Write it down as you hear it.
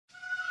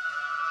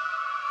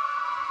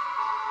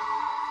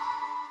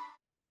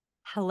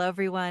Hello,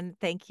 everyone.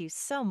 Thank you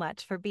so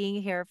much for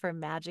being here for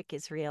Magic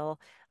is Real.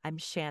 I'm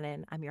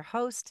Shannon. I'm your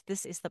host.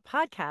 This is the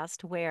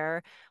podcast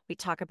where we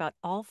talk about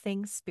all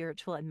things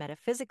spiritual and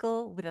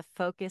metaphysical with a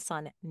focus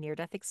on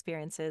near-death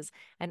experiences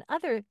and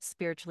other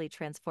spiritually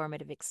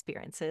transformative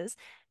experiences.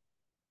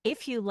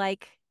 If you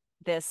like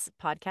this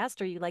podcast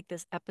or you like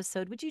this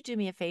episode, would you do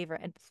me a favor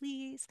and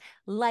please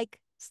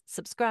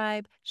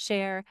subscribe,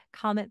 share,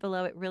 comment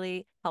below? It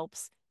really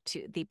helps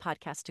to the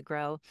podcast to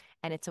grow,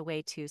 and it's a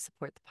way to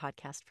support the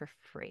podcast for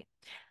free.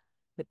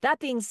 With that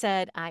being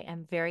said, I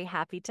am very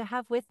happy to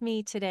have with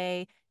me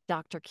today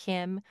Dr.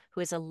 Kim, who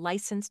is a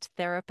licensed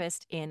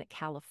therapist in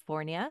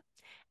California,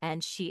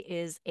 and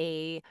she's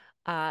an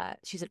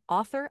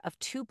author of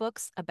two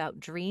books about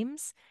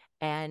dreams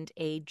and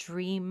a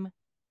dream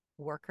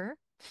worker,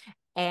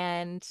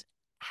 and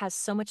has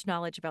so much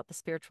knowledge about the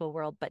spiritual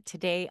world. But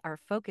today, our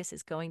focus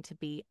is going to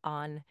be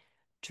on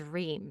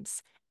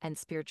dreams and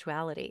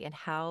spirituality and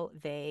how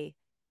they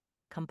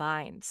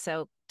combine.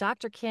 So,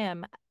 Dr.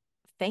 Kim,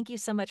 thank you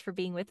so much for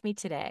being with me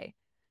today.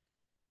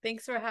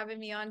 Thanks for having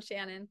me on,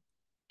 Shannon.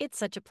 It's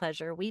such a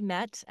pleasure. We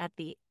met at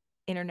the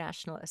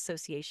International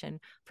Association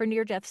for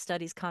Near Death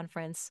Studies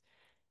conference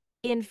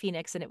in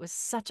Phoenix, and it was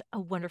such a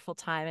wonderful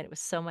time, and it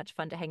was so much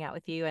fun to hang out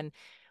with you. And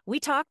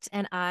we talked,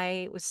 and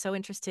I was so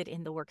interested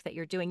in the work that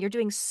you're doing. You're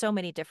doing so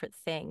many different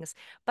things,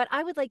 but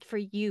I would like for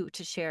you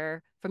to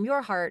share from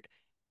your heart,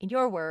 in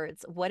your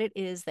words, what it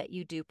is that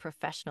you do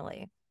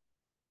professionally.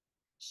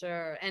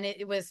 Sure. And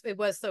it was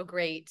so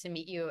great to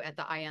meet you at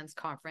the IANS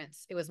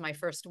conference. It was my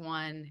first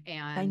one,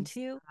 Mine and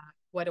too.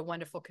 what a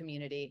wonderful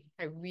community.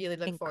 I really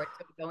look Inc- forward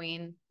to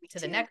going Me to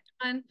the too. next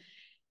one.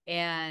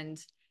 And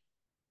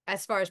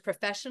as far as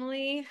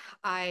professionally,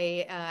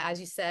 as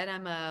you said,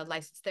 I'm a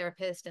licensed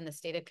therapist in the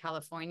state of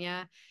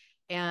California,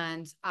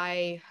 and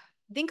I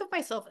think of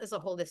myself as a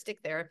holistic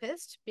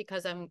therapist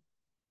because I'm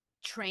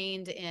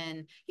trained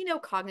in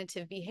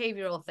cognitive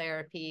behavioral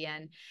therapy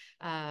and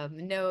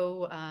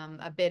know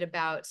a bit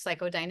about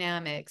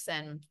psychodynamics,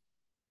 and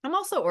I'm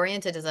also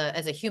oriented as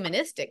a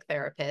humanistic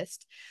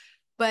therapist,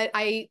 but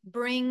I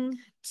bring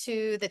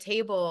to the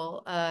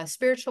table a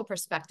spiritual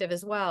perspective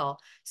as well.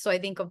 So I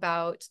think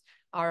about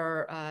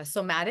our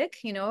somatic,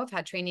 I've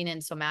had training in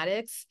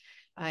somatics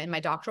in my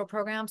doctoral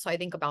program. So I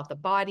think about the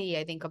body,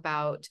 I think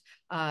about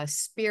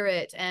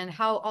spirit, and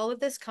how all of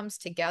this comes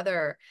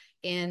together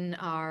in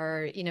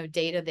our,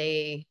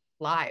 day-to-day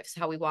lives,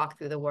 how we walk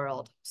through the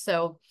world.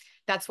 So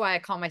that's why I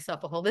call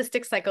myself a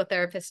holistic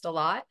psychotherapist a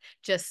lot,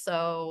 just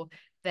so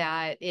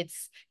that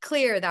it's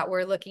clear that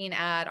we're looking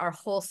at our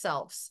whole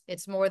selves.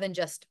 It's more than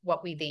just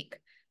what we think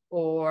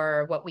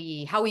or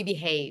how we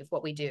behave,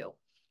 what we do.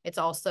 It's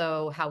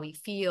also how we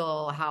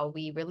feel, how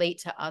we relate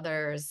to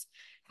others,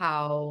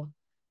 how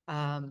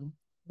um,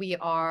 we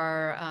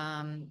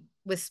are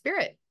with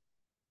spirit.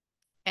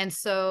 And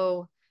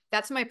so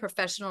that's my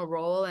professional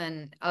role.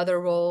 And other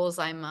roles,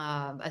 I'm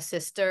a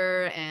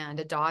sister and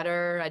a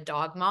daughter, a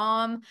dog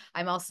mom.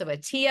 I'm also a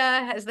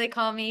tia, as they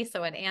call me.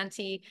 So an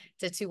auntie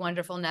to two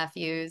wonderful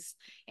nephews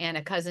and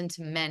a cousin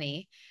to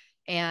many.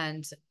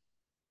 And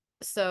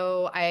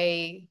so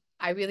I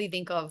really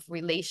think of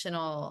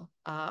relational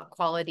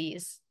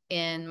qualities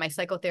in my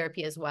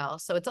psychotherapy as well.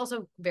 So it's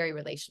also very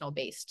relational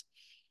based.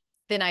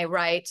 Then I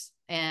write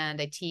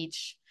and I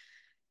teach.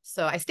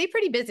 So I stay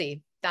pretty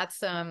busy.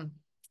 That's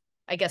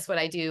I guess what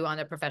I do on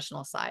a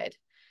professional side.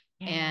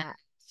 And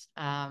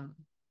Yeah, um,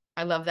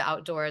 I love the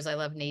outdoors. I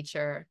love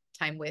nature,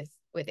 time with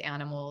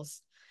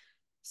animals.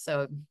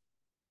 So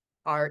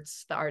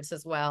the arts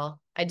as well.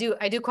 I do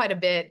quite a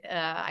bit.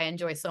 I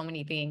enjoy so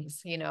many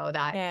things,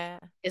 that yeah.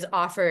 is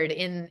offered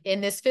in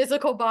this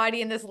physical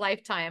body in this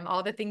lifetime.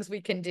 All the things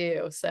we can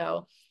do. Me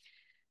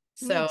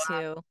So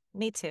too.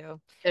 Me too.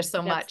 there's so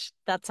That's much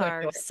that's to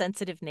our enjoy.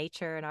 sensitive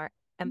nature and our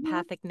Mhm.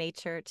 empathic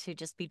nature to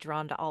just be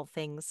drawn to all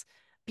things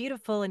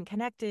beautiful and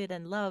connected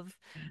and love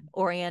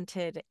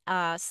oriented.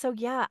 So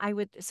yeah,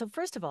 so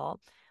first of all,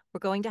 we're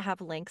going to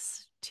have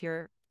links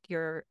to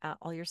your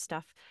all your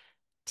stuff.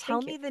 Tell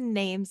Thank you. me the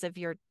names of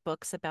your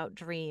books about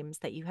dreams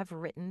that you have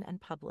written and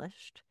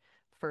published,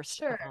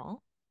 first of Sure.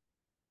 all.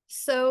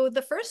 So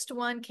the first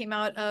one came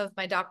out of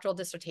my doctoral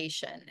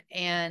dissertation,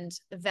 and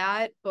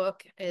that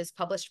book is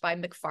published by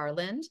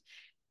McFarland,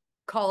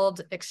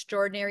 called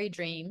Extraordinary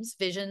Dreams,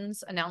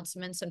 Visions,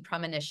 Announcements, and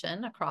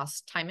Premonition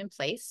Across Time and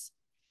Place.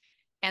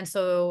 And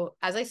so,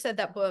 as I said,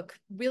 that book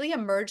really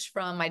emerged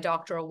from my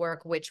doctoral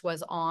work, which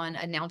was on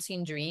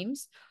announcing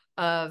dreams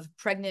of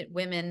pregnant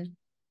women,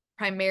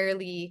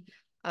 primarily.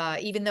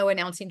 Even though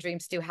announcing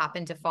dreams do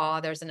happen to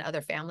fathers and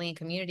other family and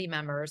community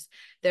members,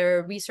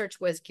 their research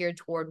was geared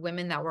toward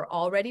women that were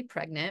already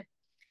pregnant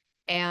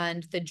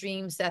and the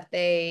dreams that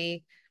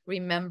they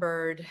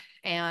remembered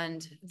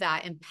and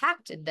that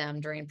impacted them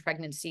during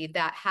pregnancy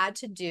that had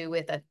to do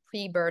with a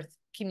pre-birth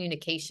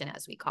communication,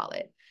 as we call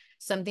it,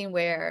 something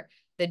where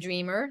the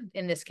dreamer,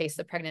 in this case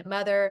the pregnant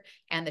mother,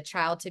 and the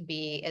child to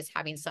be is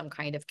having some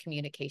kind of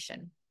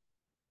communication.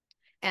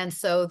 And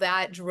so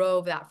that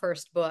drove that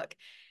first book.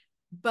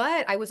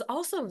 But I was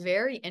also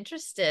very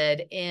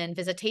interested in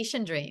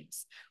visitation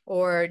dreams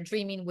or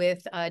dreaming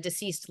with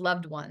deceased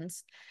loved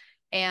ones.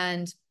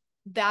 And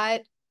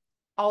that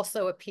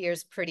also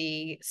appears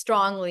pretty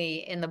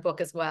strongly in the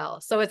book as well.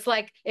 So it's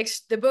like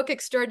the book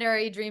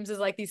Extraordinary Dreams is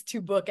like these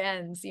two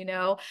bookends,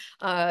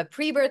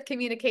 pre-birth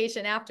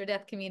communication,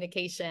 after-death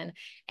communication,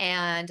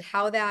 and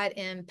how that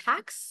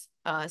impacts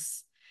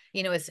us,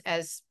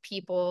 as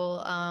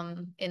people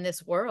in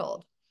this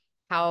world,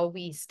 how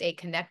we stay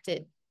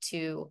connected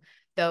to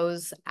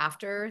those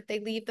after they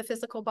leave the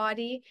physical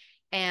body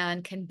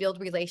and can build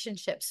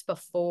relationships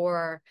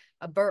before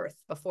a birth,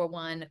 before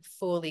one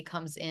fully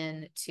comes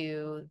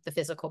into the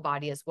physical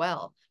body as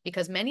well.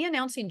 Because many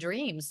announcing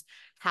dreams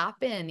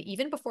happen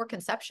even before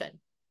conception.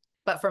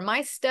 But for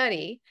my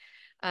study,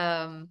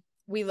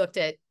 we looked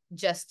at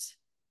just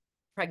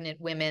pregnant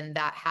women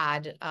that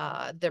had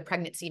their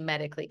pregnancy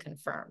medically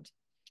confirmed.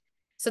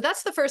 So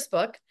that's the first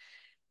book.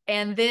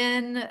 And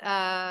then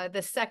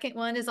the second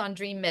one is on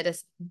dream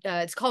medicine.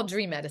 It's called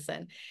Dream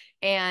Medicine.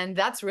 And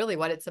that's really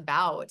what it's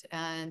about.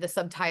 And the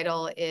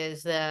subtitle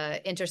is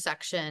The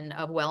Intersection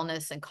of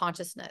Wellness and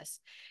Consciousness.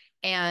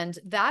 And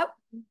that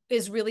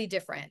is really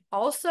different.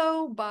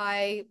 Also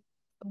by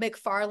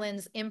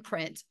McFarlane's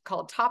imprint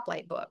called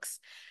Toplight Books.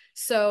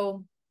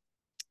 So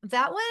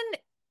that one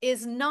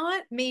is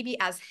not maybe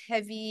as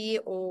heavy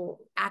or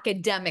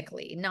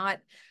academically, not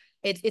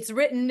it's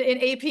written in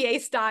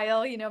APA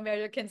style,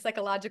 American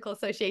Psychological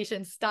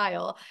Association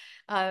style,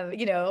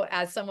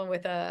 as someone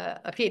with a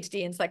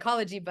PhD in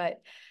psychology, but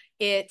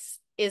it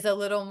is a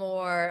little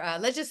more,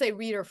 let's just say,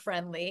 reader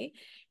friendly.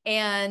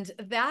 And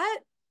that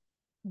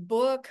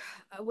book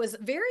was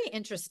very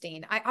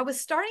interesting. I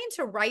was starting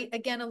to write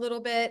again a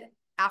little bit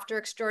after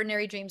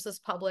Extraordinary Dreams was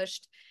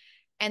published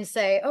and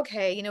say,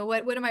 okay,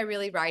 what am I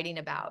really writing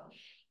about?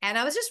 And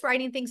I was just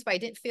writing things, but I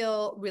didn't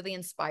feel really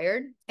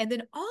inspired. And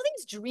then all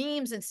these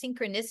dreams and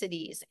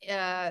synchronicities,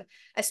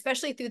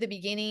 especially through the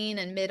beginning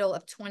and middle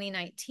of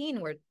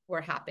 2019 were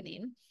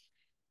happening.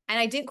 And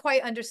I didn't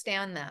quite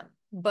understand them,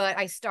 but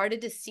I started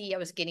to see I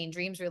was getting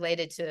dreams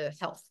related to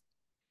health.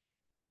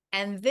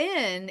 And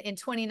then in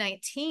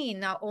 2019,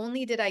 not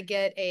only did I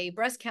get a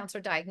breast cancer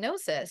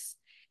diagnosis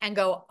and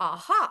go,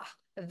 aha,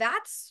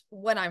 that's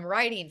what I'm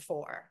writing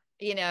for,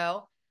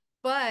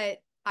 but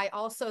I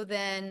also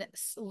then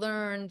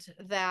learned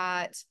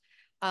that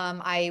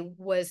I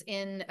was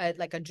in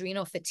like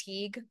adrenal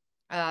fatigue.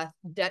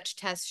 Dutch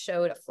tests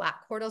showed a flat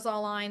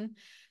cortisol line,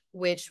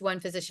 which one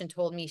physician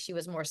told me she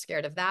was more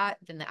scared of that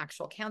than the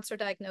actual cancer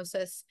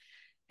diagnosis.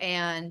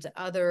 And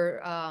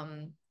other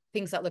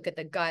things that look at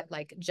the gut,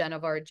 like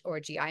Geneva or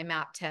GI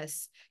map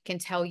tests, can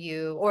tell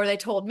you, or they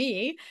told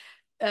me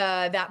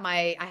that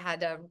I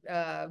had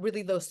a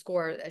really low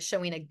score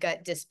showing a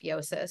gut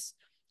dysbiosis.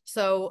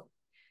 So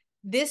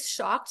this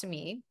shocked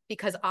me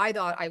because I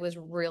thought I was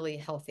really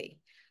healthy.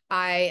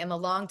 I am a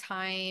long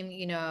time,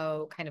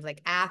 kind of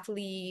like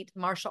athlete,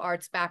 martial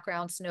arts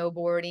background,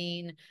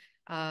 snowboarding,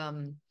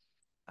 um,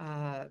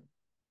 uh,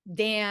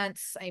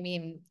 dance. I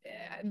mean,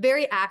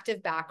 very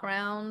active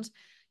background,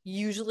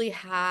 usually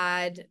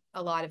had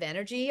a lot of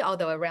energy,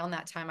 although around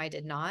that time I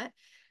did not.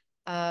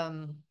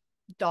 Um,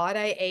 thought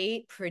I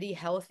ate pretty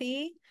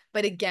healthy.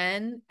 But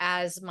again,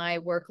 as my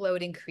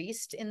workload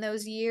increased in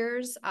those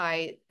years,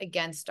 I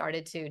again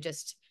started to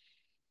just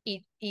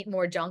eat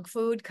more junk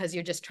food because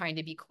you're just trying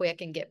to be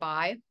quick and get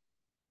by.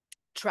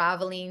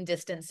 Traveling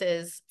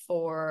distances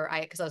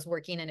because I was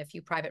working in a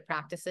few private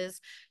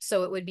practices.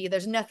 So it would be,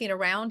 there's nothing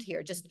around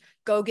here. Just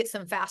go get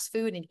some fast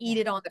food and eat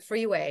it on the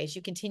freeway as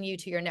you continue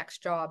to your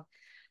next job.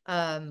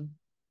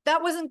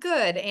 That wasn't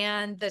good.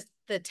 And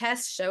the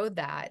test showed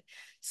that.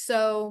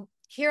 So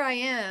here I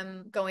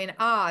am going,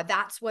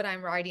 that's what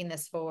I'm writing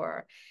this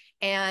for.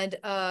 And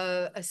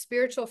a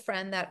spiritual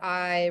friend that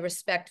I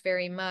respect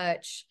very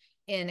much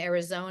in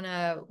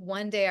Arizona,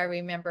 one day I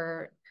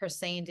remember her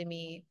saying to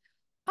me,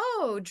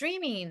 oh,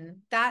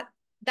 dreaming,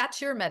 that's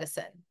your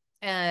medicine.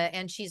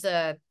 And she's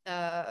a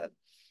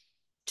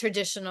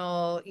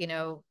traditional,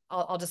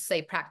 I'll just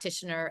say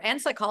practitioner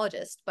and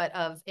psychologist, but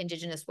of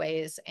indigenous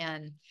ways.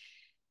 And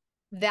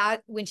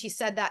that when she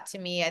said that to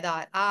me, I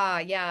thought,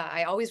 yeah,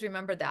 I always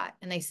remembered that.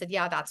 And they said,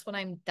 yeah, that's what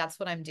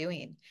I'm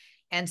doing.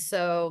 And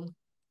so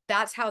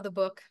that's how the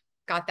book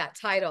got that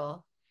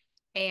title.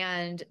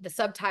 And the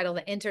subtitle,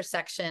 The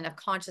Intersection of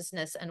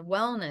Consciousness and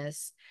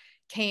Wellness,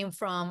 came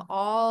from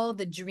all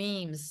the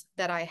dreams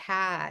that I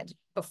had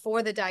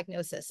before the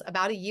diagnosis,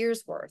 about a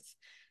year's worth,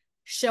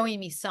 showing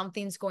me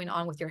something's going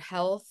on with your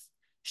health,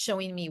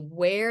 showing me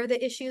where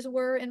the issues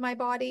were in my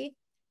body,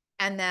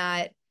 and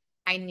that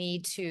I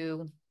need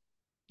to,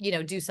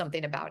 do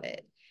something about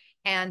it.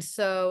 And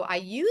so I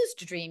used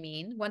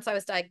dreaming. Once I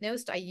was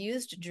diagnosed, I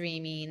used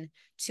dreaming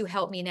to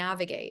help me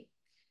navigate.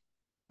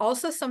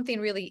 Also, something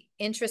really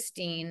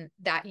interesting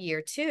that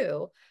year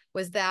too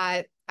was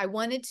that I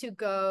wanted to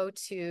go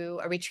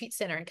to a retreat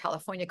center in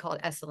California called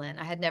Esalen.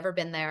 I had never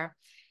been there.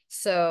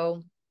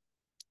 So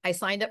I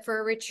signed up for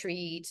a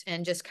retreat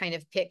and just kind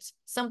of picked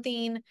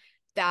something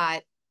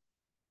that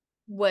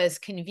was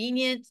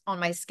convenient on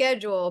my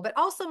schedule, but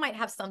also might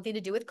have something to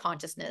do with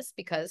consciousness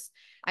because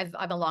I'm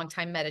a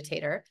longtime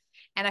meditator.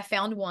 And I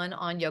found one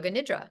on Yoga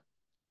Nidra.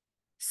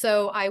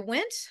 So I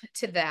went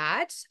to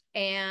that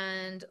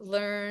and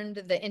learned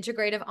the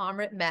integrative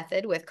Amrit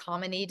method with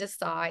Kamini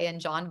Desai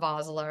and John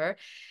Vosler.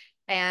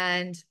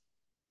 And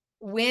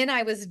when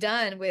I was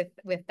done with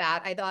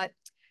that, I thought,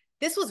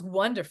 this was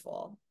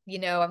wonderful. You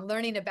know, I'm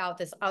learning about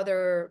this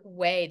other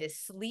way, this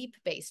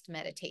sleep-based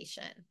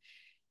meditation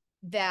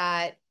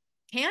that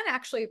can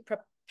actually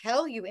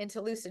propel you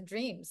into lucid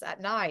dreams at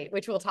night,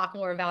 which we'll talk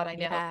more about, I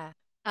know.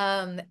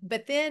 Yeah.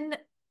 But then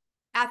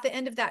at the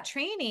end of that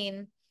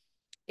training,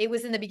 it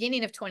was in the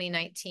beginning of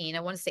 2019. I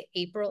want to say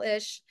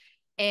April-ish.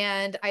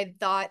 And I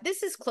thought,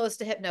 this is close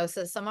to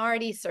hypnosis. I'm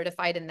already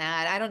certified in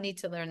that. I don't need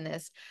to learn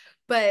this.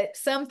 But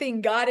something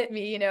got at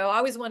me, you know, I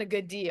always want a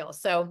good deal.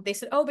 So they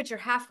said, oh, but you're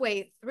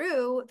halfway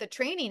through the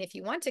training if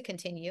you want to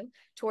continue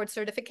towards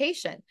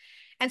certification.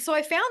 And so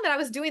I found that I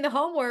was doing the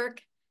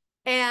homework.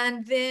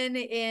 And then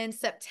in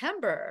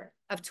September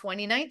of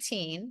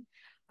 2019,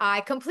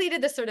 I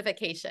completed the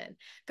certification,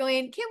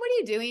 going, Kim, what are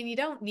you doing? You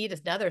don't need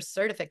another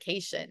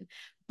certification.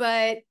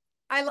 But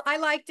I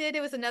liked it.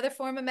 It was another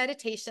form of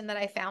meditation that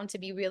I found to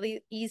be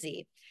really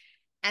easy.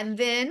 And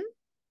then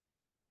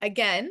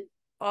again,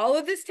 all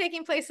of this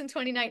taking place in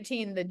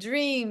 2019, the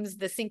dreams,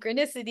 the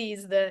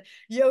synchronicities, the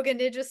yoga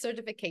nidra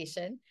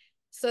certification.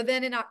 So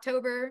then in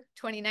October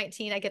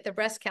 2019, I get the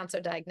breast cancer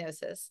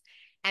diagnosis.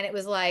 And it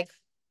was like,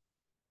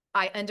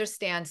 I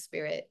understand,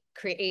 spirit,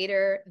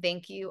 creator,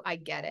 thank you, I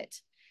get it.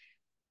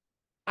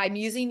 I'm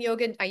using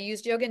yoga. I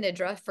used yoga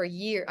nidra for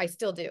years. I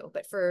still do,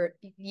 but for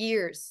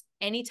years,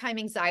 anytime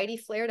anxiety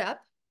flared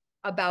up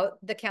about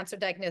the cancer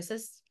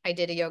diagnosis, I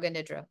did a yoga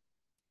nidra.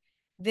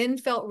 Then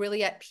felt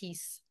really at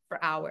peace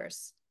for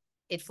hours.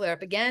 It'd flare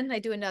up again, I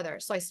do another.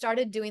 So I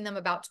started doing them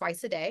about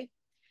twice a day.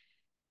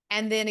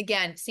 And then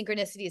again,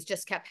 synchronicities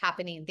just kept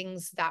happening,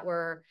 things that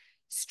were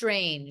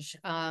strange.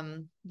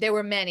 There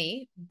were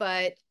many,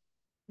 but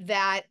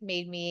that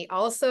made me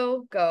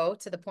also go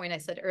to the point I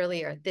said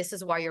earlier, this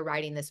is why you're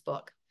writing this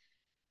book.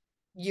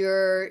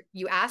 You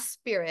ask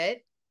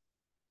spirit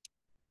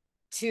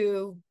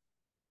to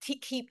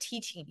keep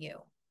teaching you.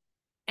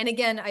 And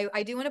again,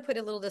 I do want to put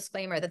a little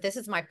disclaimer that this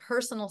is my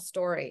personal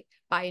story.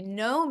 By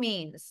no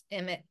means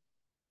am it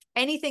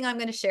anything I'm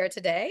going to share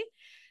today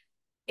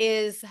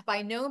is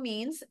by no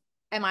means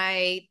am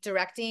I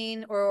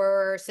directing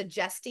or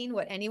suggesting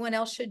what anyone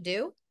else should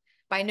do.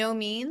 By no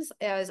means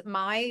as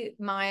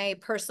my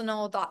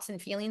personal thoughts and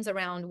feelings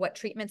around what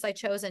treatments I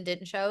chose and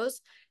didn't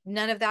chose.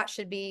 None of that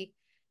should be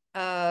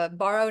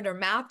borrowed or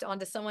mapped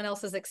onto someone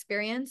else's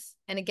experience.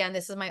 And again,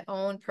 this is my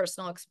own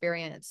personal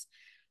experience.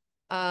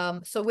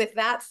 So with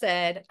that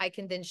said, I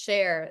can then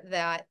share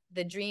that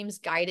the dreams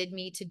guided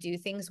me to do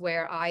things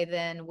where I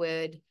then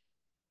would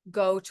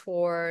go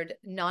toward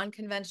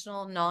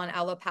non-conventional,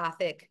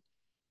 non-allopathic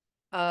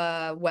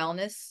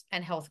wellness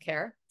and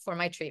healthcare for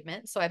my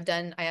treatment. So I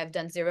have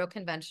done zero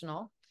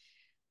conventional.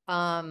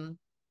 I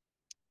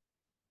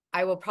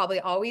will probably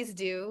always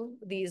do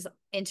these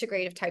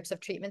integrative types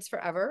of treatments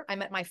forever.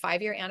 I'm at my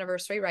 5-year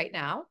anniversary right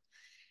now.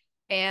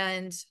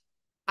 And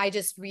I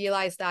just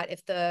realized that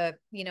if the,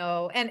 you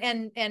know,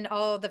 and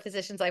all the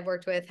physicians I've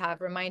worked with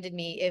have reminded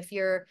me, if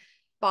your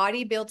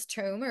body builds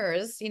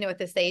tumors, you know, at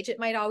this age, it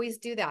might always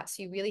do that.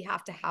 So you really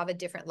have to have a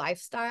different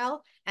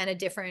lifestyle and a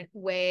different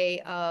way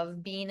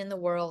of being in the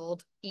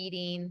world,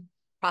 eating,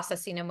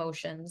 processing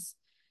emotions,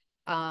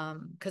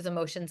 because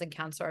emotions and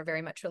cancer are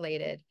very much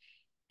related.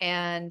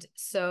 And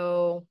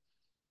so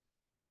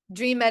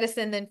dream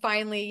medicine, then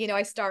finally, you know,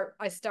 I start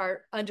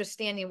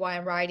understanding why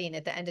I'm writing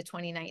at the end of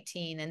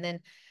 2019. And then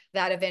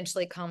that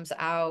eventually comes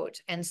out.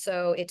 And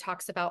so it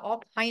talks about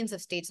all kinds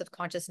of states of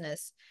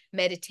consciousness,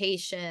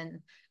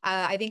 meditation.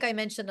 I think I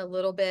mentioned a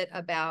little bit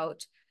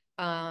about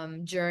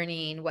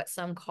journeying, what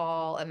some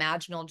call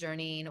imaginal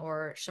journeying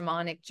or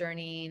shamanic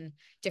journeying,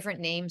 different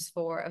names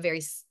for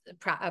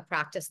a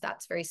practice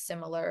that's very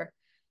similar.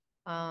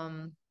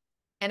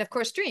 And of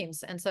course,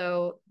 dreams. And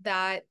so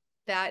that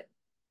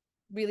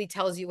really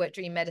tells you what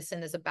dream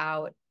medicine is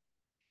about.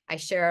 I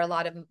share a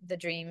lot of the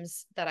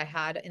dreams that I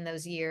had in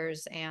those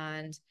years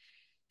and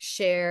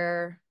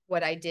share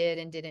what I did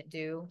and didn't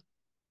do.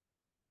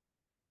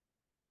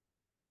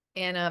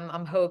 And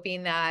I'm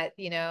hoping that,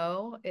 you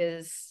know,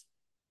 is,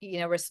 you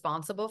know,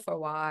 responsible for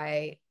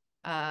why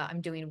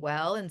I'm doing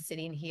well and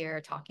sitting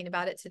here talking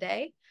about it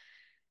today.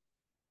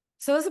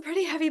 So it's a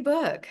pretty heavy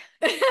book.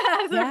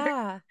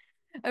 Yeah.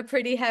 A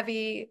pretty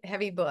heavy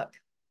book.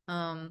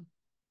 And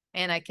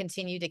I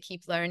continue to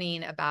keep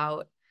learning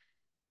about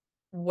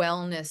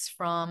wellness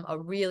from a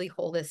really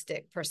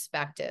holistic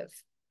perspective,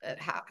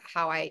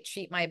 how I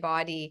treat my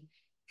body,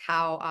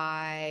 how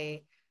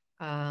I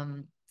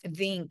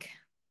think,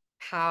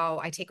 how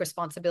I take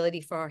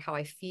responsibility for how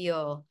I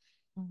feel.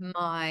 Mhm.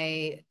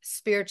 My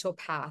spiritual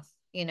path,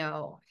 you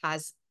know,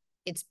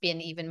 it's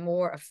been even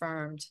more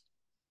affirmed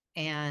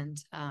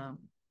and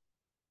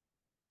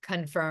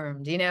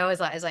confirmed, you know,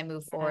 as I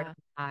move forward Yeah.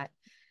 with that.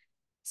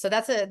 So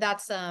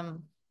that's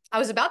I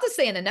was about to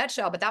say in a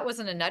nutshell, but that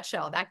wasn't a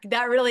nutshell.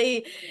 That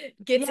really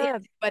gets into Yeah,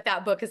 what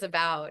that book is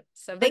about.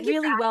 So but thank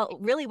you for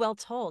really well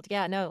told.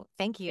 Yeah, no,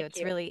 thank you. asking. It's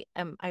Thank you.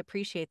 really, I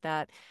appreciate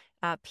that.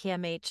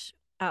 PMH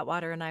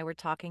Atwater and I were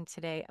talking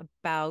today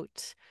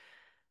about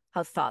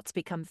how thoughts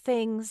become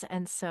things.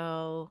 And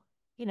so,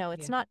 Yeah.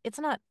 it's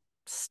not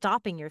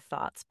stopping your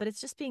thoughts, but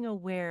it's just being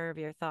aware of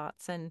your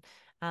thoughts and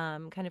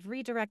kind of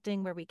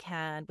redirecting where we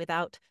can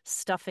without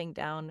stuffing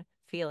down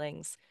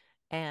feelings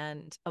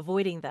and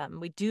avoiding them.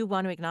 We do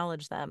want to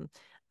acknowledge them,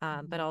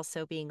 but Mhm.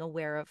 also being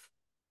aware of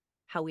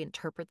how we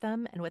interpret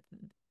them and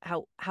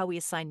how we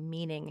assign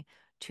meaning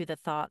to the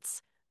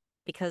thoughts,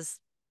 because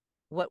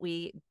what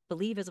we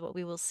believe is what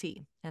we will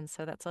see. And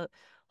so that's a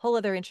whole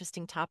other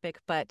interesting topic.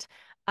 But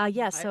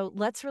yeah, I, so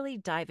let's really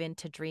dive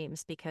into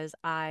dreams because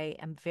I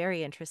am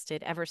very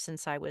interested ever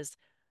since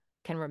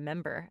can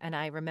remember. And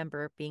I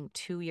remember being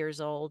 2 years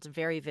old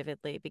very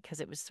vividly because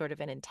it was sort of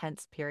an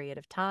intense period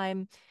of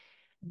time.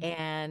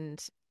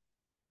 And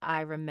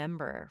I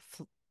remember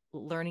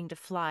learning to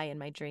fly in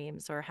my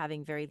dreams or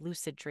having very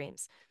lucid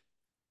dreams.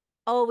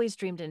 Always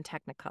dreamed in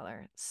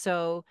Technicolor.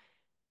 So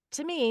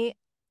to me,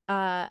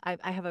 I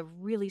have a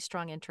really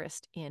strong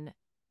interest in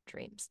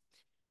dreams.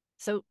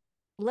 So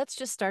let's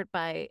just start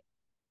by,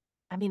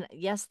 I mean,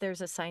 yes,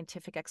 there's a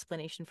scientific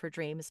explanation for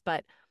dreams,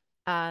 but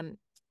I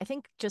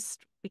think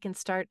just we can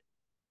start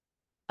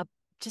a,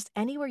 just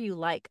anywhere you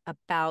like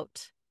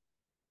about.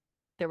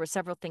 There were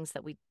several things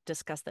that we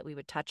discussed that we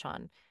would touch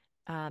on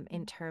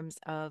in terms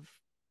of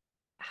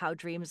how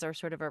dreams are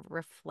sort of a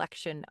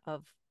reflection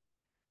of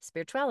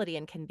spirituality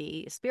and can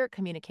be spirit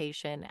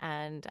communication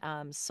and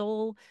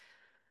soul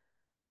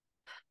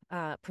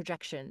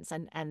projections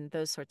and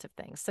those sorts of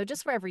things. So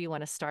just wherever you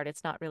want to start,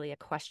 it's not really a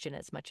question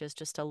as much as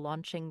just a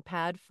launching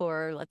pad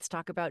for let's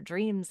talk about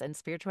dreams and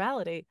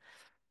spirituality.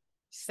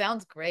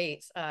 Sounds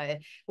great.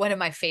 One of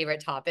my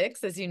favorite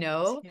topics, as you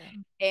know. Yeah.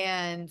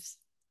 And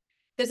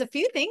there's a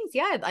few things,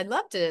 yeah, I'd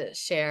love to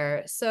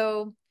share.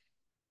 So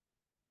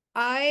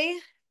I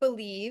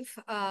believe,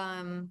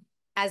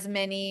 as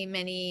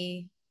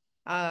many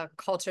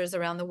cultures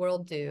around the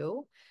world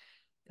do,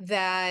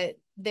 that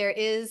there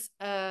is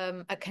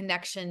a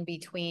connection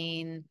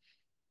between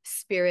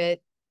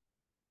spirit,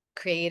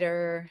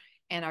 creator,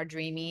 and our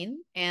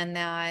dreaming, and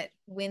that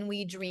when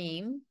we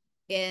dream,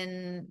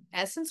 in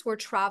essence, we're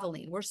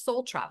traveling, we're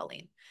soul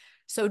traveling.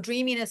 So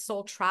dreaming as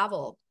soul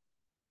travel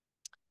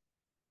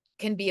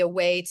can be a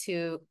way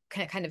to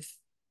kind of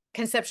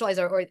conceptualize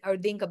or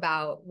think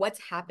about what's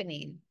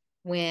happening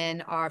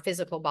when our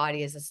physical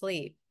body is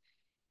asleep.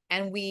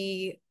 And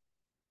we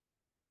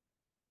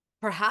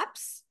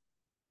perhaps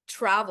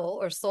travel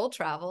or soul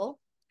travel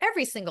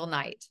every single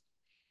night,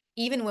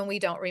 even when we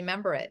don't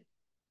remember it.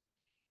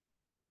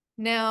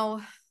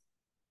 Now,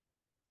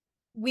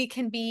 we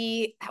can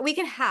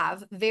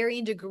have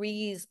varying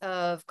degrees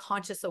of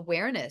conscious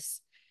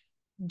awareness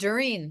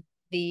during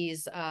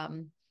these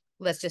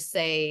let's just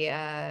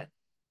say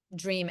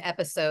dream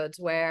episodes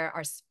where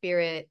our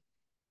spirit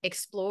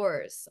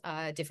explores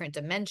different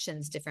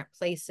dimensions, different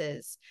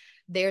places.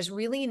 There's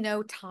really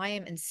no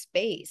time and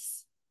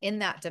space in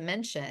that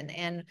dimension.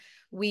 And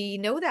we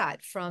know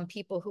that from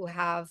people who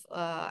have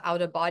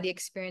out of body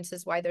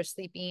experiences while they're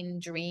sleeping,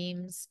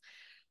 dreams,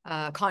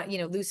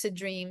 lucid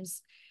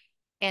dreams.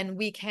 And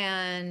we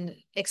can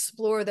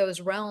explore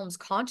those realms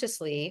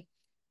consciously.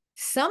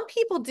 Some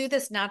people do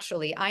this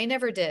naturally. I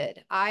never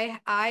did. I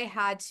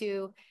had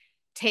to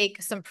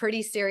take some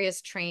pretty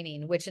serious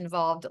training, which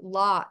involved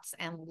lots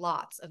and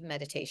lots of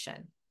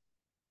meditation,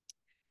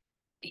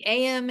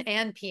 AM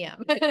and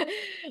PM,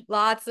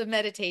 lots of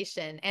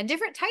meditation and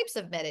different types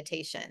of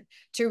meditation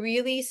to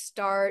really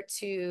start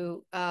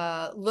to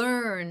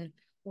learn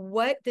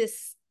what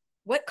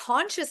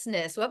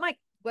consciousness, what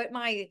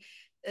my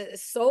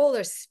soul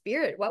or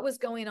spirit, what was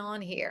going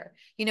on here.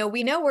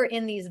 We know we're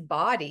in these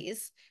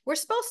bodies. We're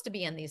supposed to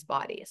be in these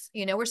bodies.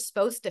 We're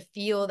supposed to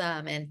feel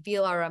them and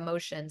feel our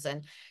emotions.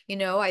 And,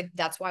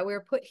 that's why we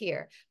were put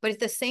here. But at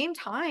the same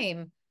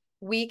time,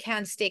 we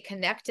can stay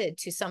connected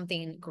to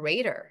something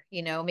greater,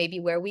 maybe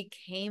where we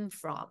came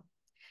from.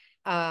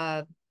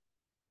 Uh,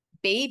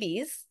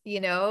 Babies,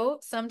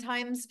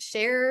 sometimes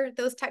share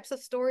those types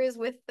of stories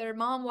with their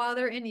mom while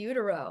they're in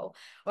utero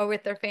or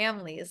with their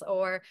families.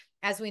 Or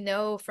as we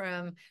know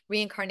from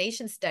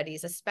reincarnation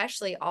studies,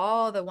 especially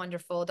all the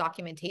wonderful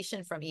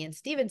documentation from Ian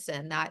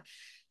Stevenson, that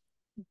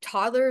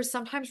toddlers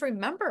sometimes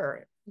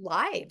remember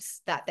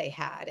lives that they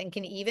had and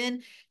can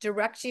even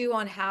direct you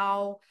on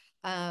how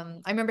I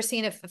remember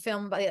seeing a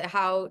film about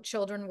how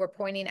children were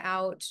pointing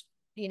out,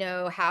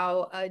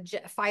 how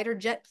fighter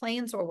jet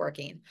planes were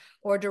working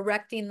or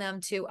directing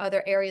them to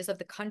other areas of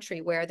the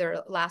country where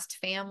their last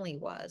family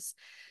was.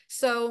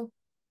 So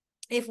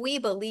if we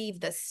believe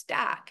the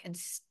stack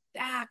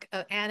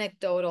of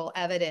anecdotal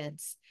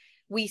evidence,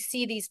 we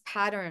see these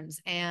patterns,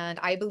 and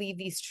I believe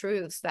these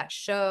truths that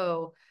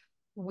show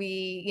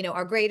we,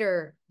 are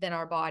greater than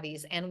our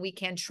bodies, and we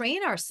can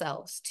train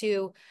ourselves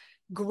to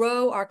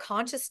grow our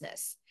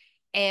consciousness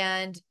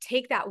and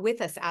take that with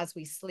us as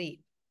we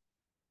sleep.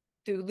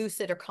 through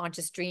lucid or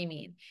conscious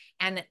dreaming.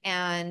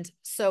 And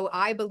so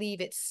I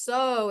believe it's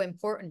so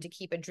important to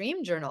keep a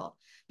dream journal,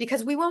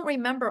 because we won't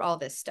remember all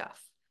this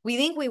stuff. We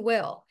think we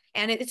will.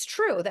 And it's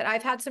true that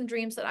I've had some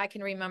dreams that I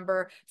can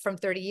remember from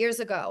 30 years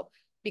ago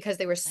because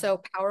they were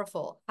so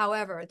powerful.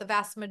 However, the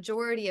vast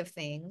majority of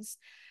things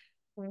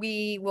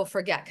we will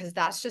forget, because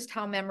that's just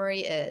how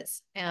memory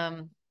is.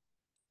 And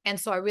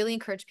so I really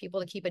encourage people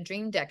to keep a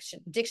dream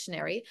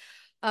dictionary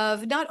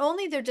of not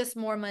only they're just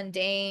more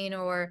mundane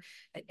or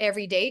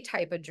everyday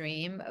type of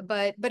dream,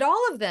 but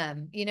all of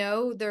them, you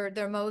know,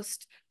 their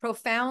most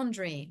profound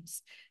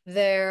dreams,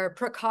 their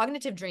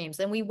precognitive dreams.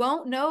 And we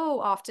won't know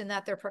often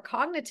that they're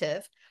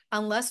precognitive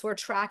unless we're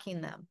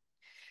tracking them.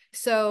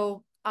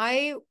 So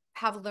I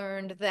have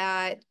learned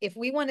that if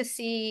we want to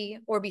see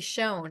or be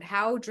shown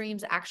how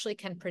dreams actually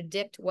can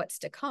predict what's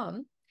to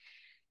come,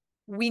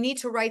 we need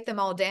to write them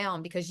all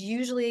down, because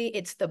usually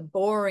it's the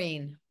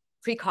boring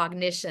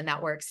precognition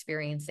that we're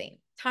experiencing,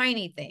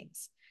 tiny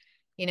things.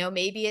 You know,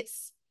 maybe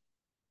it's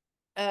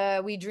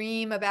we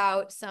dream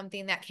about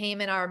something that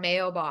came in our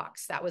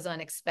mailbox that was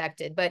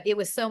unexpected, but it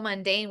was so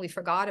mundane we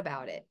forgot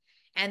about it.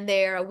 And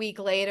there, a week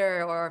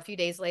later or a few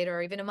days later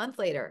or even a month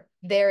later,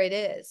 there it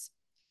is.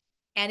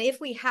 And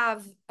if we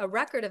have a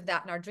record of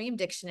that in our dream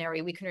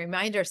dictionary, we can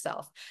remind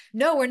ourselves,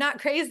 no, we're not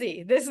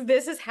crazy. This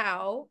is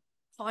how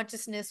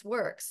consciousness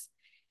works.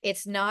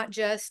 It's not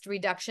just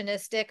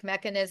reductionistic,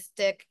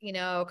 mechanistic, you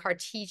know,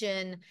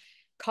 Cartesian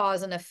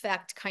cause and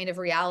effect kind of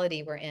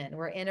reality we're in.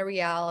 We're in a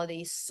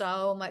reality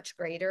so much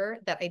greater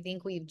that I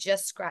think we've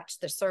just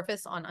scratched the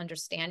surface on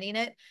understanding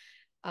it.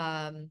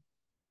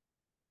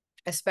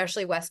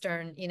 Especially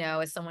Western, you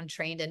know, as someone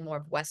trained in more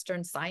of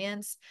Western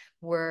science,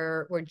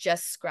 we're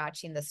just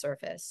scratching the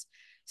surface.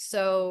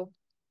 So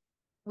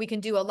we can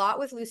do a lot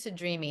with lucid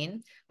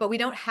dreaming, but we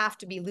don't have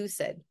to be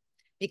lucid,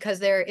 because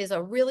there is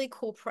a really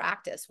cool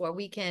practice where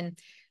we can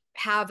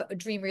have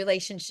dream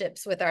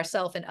relationships with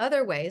ourselves in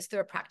other ways through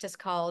a practice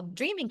called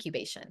dream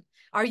incubation.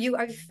 Are you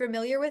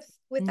familiar with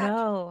that?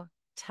 No,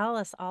 tell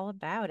us all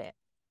about it.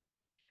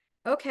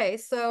 Okay,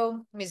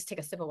 so let me just take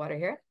a sip of water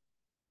here.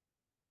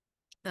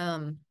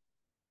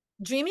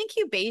 Dream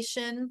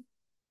incubation,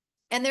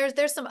 and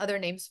there's some other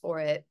names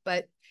for it,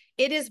 but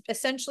it is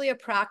essentially a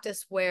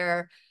practice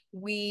where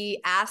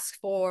we ask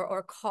for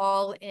or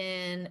call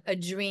in a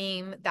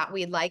dream that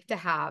we'd like to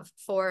have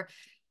for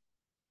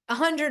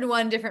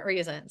 101 different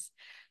reasons.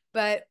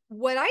 But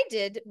what I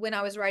did when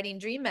I was writing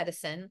dream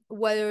medicine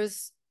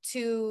was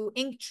to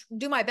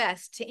do my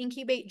best to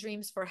incubate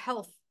dreams for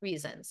health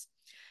reasons.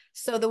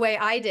 So the way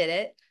I did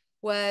it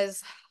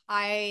was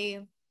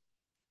I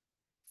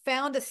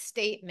found a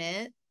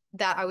statement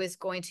that I was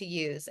going to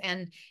use.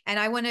 And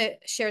I want to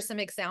share some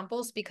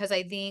examples, because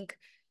I think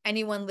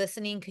anyone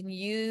listening can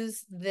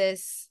use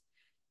this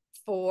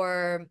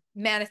for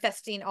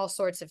manifesting all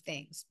sorts of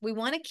things. We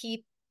want to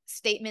keep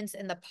statements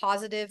in the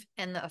positive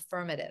and the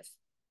affirmative.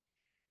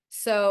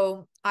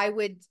 So I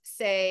would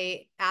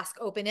say ask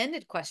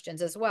open-ended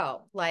questions as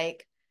well,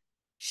 like,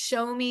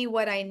 show me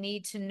what I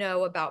need to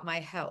know about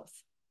my health.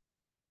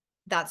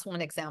 That's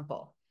one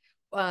example.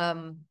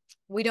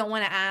 We don't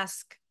want to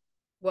ask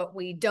what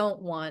we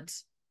don't want,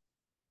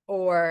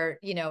 or,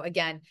 you know,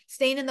 again,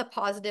 staying in the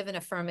positive and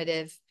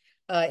affirmative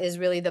is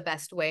really the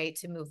best way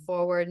to move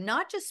forward,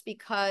 not just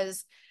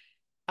because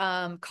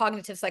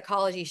cognitive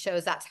psychology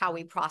shows that's how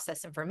we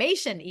process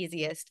information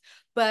easiest,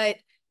 but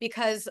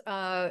because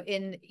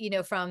in, you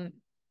know,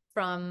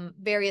 from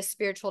various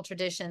spiritual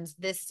traditions,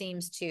 this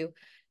seems to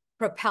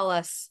propel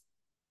us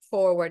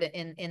forward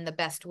in the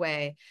best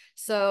way.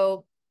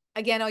 So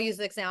again, I'll use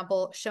the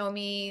example, show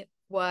me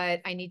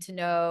what I need to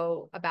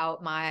know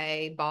about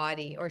my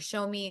body, or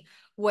show me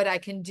what I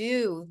can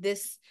do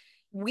this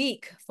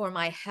week for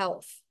my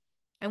health.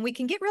 And we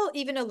can get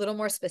even a little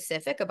more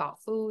specific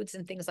about foods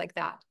and things like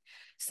that.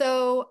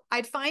 So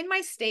I'd find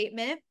my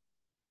statement,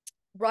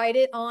 write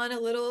it on a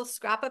little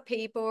scrap of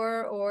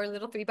paper or a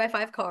little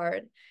 3x5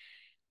 card.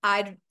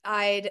 I'd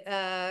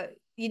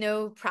you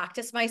know,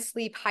 practice my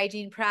sleep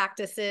hygiene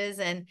practices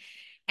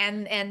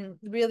and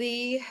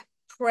really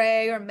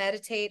pray or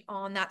meditate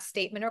on that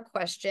statement or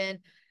question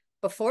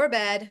before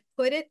bed,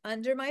 put it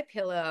under my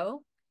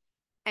pillow,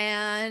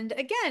 and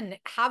again,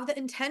 have the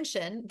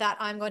intention that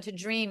I'm going to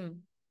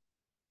dream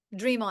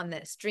on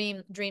this,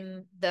 dream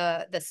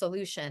the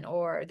solution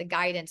or the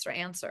guidance or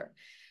answer,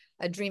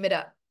 dream it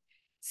up.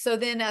 So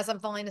then as I'm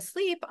falling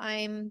asleep,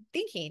 I'm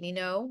thinking, you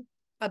know,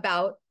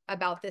 about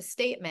this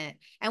statement,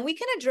 and we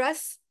can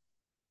address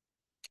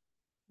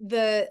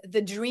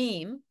the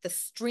dream, the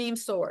stream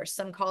source.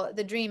 Some call it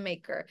the dream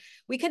maker.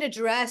 We can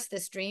address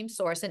this dream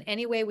source in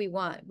any way we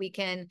want. We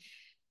can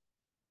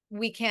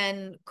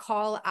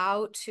call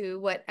out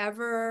to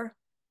whatever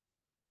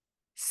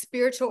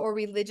spiritual or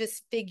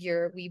religious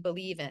figure we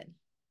believe in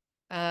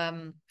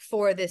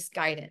for this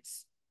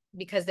guidance,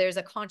 because there's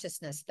a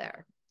consciousness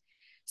there.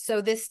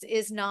 So this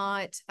is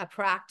not a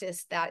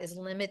practice that is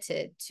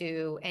limited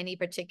to any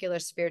particular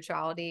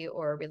spirituality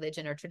or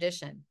religion or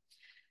tradition.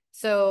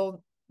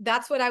 So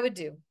that's what I would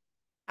do.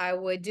 I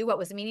would do what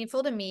was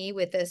meaningful to me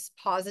with this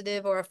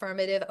positive or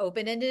affirmative,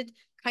 open-ended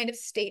kind of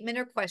statement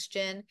or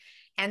question.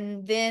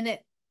 And then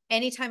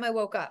anytime I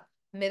woke up,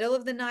 middle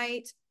of the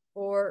night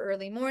or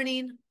early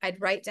morning, I'd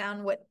write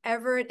down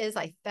whatever it is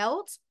I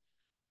felt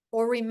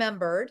or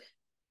remembered,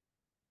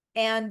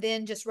 and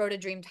then just wrote a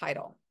dream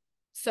title.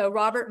 So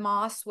Robert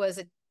Moss was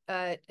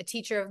a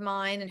teacher of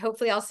mine, and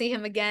hopefully I'll see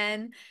him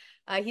again.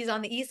 He's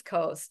on the East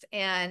Coast,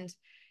 and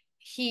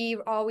he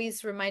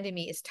always reminded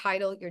me, is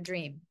title your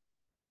dream.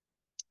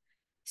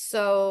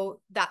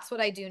 So that's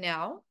what I do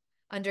now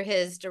under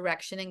his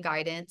direction and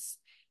guidance.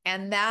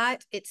 And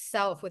that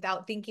itself,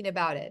 without thinking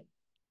about it,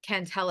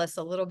 can tell us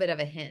a little bit of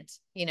a hint.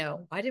 You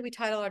know, why did we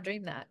title our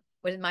dream that?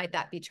 What might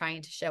that be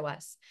trying to show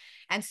us?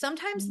 And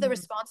sometimes the Mm.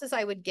 responses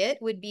I would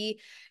get would be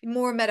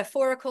more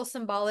metaphorical,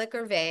 symbolic,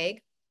 or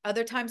vague.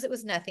 Other times it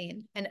was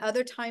nothing. And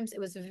other times it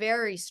was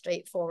very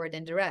straightforward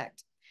and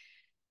direct.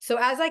 So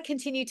as I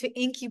continue to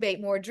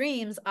incubate more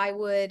dreams, I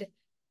would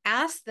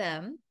ask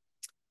them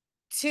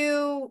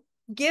to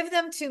give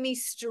them to me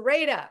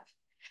straight up.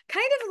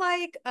 Kind of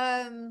like,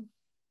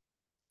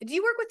 do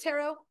you work with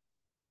tarot?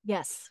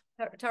 Yes.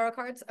 Tarot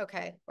cards?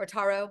 Okay. Or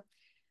tarot.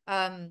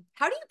 How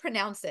do you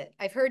pronounce it?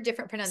 I've heard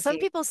different Some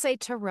pronunciations. people say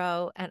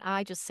tarot, and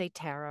I just say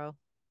tarot,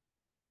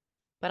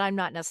 but I'm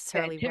not Okay,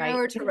 necessarily tarot right.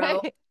 or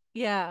tarot.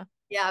 Yeah.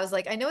 Yeah, I was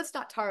like, I know it's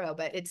not taro,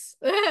 but it's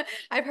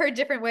I've heard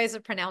different ways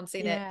of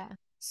pronouncing it. Yeah.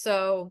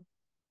 So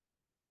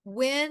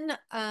when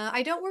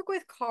I don't work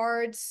with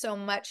cards so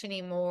much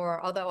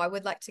anymore, although I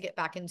would like to get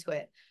back into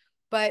it,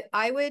 but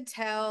I would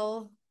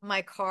tell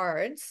my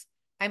cards,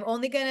 I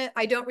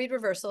don't read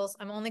reversals.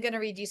 I'm only gonna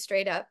read you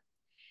straight up,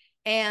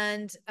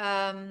 and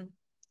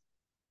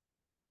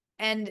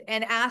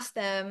and ask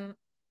them,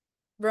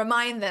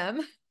 remind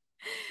them,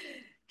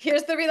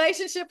 here's the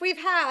relationship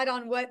we've had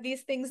on what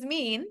these things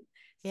mean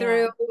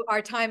through Yeah.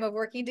 our time of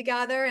working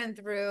together and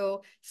through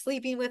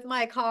sleeping with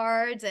my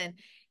cards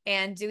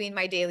and doing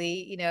my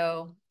daily,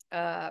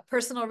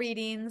 personal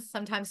readings,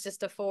 sometimes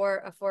just a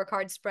four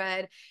card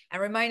spread,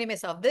 and reminding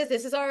myself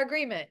this is our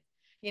agreement,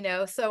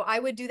 so I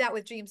would do that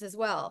with dreams as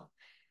well,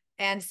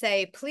 and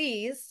say,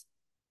 please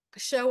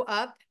show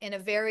up in a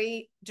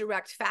very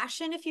direct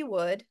fashion if you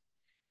would.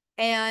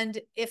 And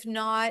if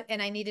not,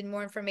 and I needed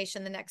more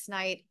information the next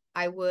night,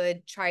 I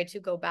would try to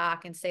go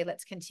back and say,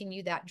 let's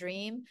continue that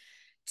dream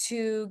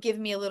to give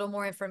me a little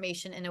more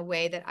information in a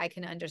way that I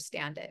can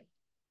understand it.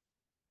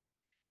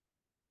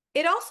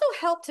 It also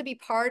helped to be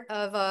part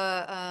of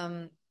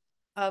a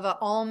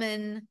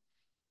Allman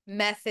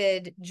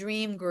method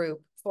dream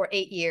group for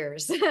 8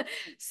 years.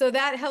 So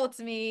that helped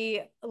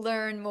me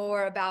learn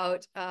more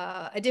about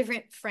a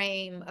different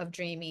frame of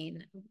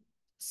dreaming.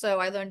 So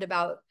I learned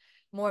about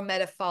more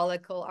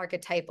metaphorical,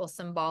 archetypal,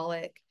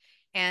 symbolic.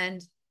 And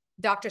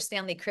Dr.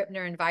 Stanley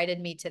Krippner invited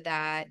me to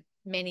that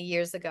many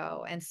years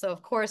ago. And so,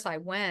 of course, I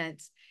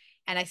went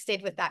and I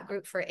stayed with that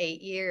group for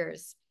 8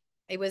 years.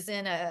 It was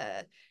in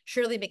a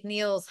Shirley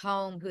McNeil's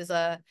home, who's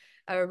a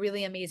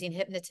really amazing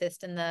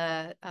hypnotist in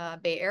the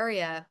Bay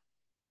Area,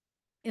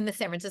 in the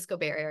San Francisco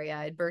Bay Area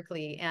at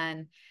Berkeley.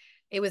 And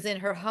it was in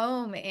her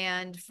home,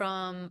 and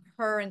from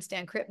her and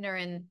Stan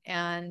Krippner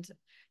and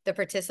the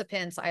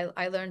participants,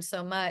 I learned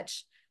so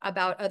much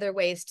about other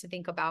ways to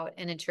think about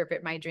and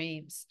interpret my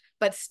dreams.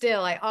 But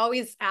still, I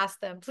always ask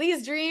them,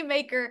 please, dream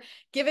maker,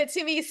 give it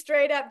to me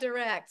straight up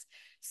direct.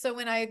 So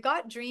when I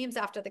got dreams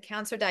after the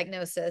cancer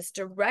diagnosis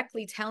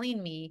directly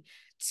telling me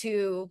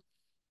to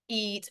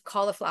eat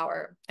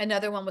cauliflower,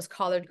 another one was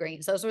collard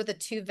greens. Those were the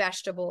two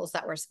vegetables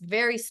that were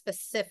very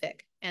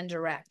specific and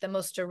direct, the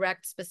most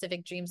direct,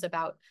 specific dreams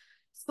about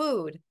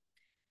food.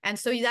 And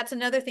so that's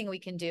another thing we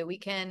can do.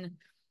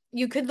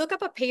 You could look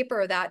up a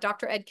paper that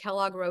Dr. Ed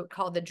Kellogg wrote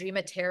called The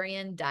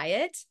Dreamitarian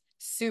Diet.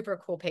 Super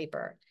cool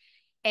paper.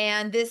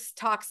 And this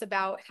talks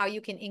about how you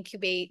can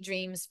incubate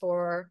dreams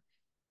for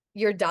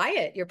your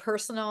diet, your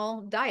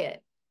personal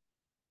diet.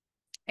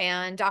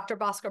 And Dr.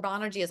 Bhaskar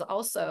Banerjee is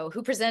also,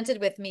 who presented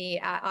with me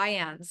at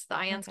IANS, the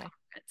IANS Okay.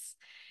 conference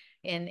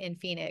in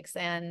Phoenix.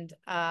 And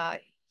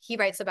he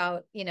writes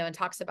about, and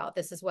talks about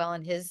this as well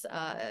in his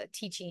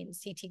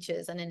teachings. He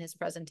teaches and in his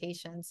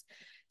presentations.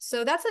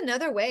 So that's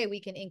another way we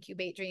can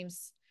incubate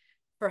dreams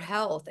for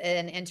health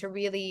and to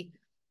really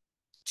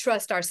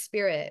trust our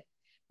spirit.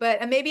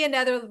 But maybe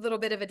another little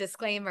bit of a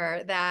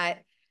disclaimer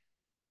that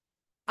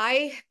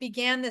I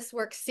began this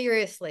work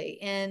seriously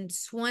in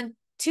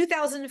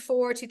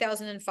 2004,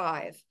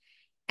 2005.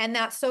 And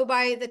that so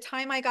by the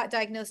time I got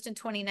diagnosed in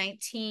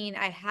 2019,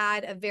 I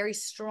had a very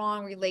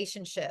strong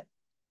relationship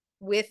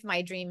with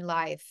my dream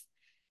life.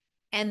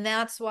 And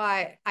that's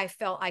why I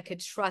felt I could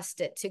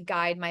trust it to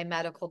guide my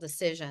medical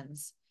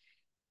decisions.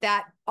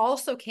 That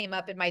also came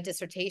up in my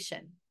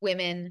dissertation,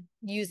 women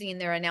using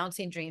their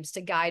announcing dreams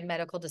to guide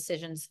medical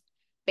decisions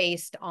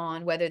based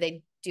on whether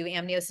they do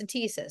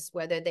amniocentesis,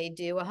 whether they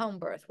do a home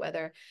birth,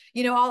 whether,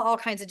 all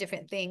kinds of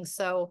different things.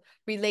 So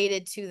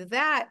related to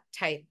that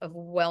type of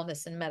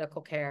wellness and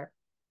medical care.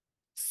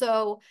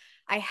 So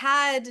I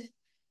had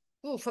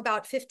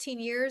about 15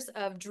 years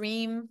of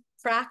dream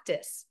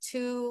practice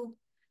to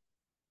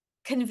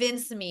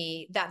convince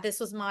me that this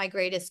was my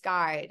greatest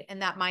guide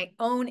and that my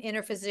own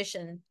inner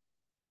physician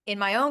in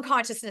my own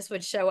consciousness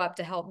would show up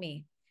to help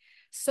me.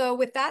 So,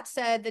 with that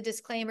said, the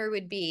disclaimer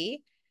would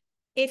be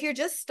if you're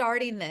just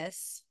starting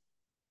this,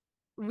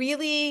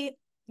 really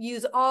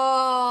use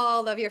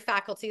all of your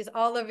faculties,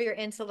 all of your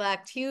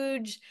intellect,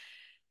 huge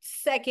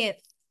second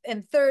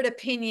and third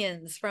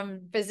opinions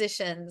from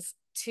physicians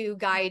to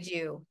guide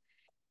you.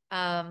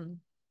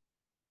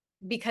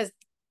 Because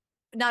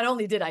not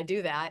only did I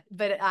do that,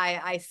 but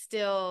I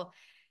still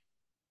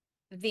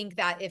think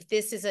that if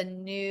this is a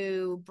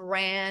new,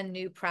 brand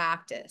new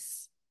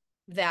practice,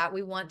 that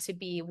we want to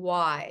be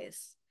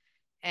wise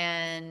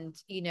and,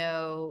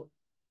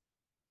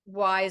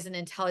 wise and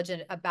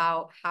intelligent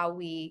about how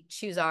we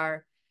choose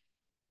our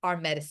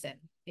medicine,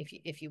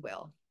 if you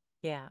will.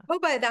 Yeah,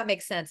 Hope that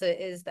makes sense.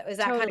 Is that kind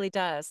of totally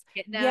does.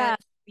 getting Yeah. at?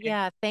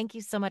 Yeah. Thank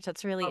you so much.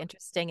 That's really Oh,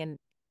 interesting. And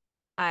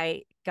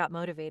I got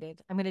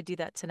motivated. I'm going to do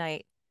that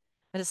tonight.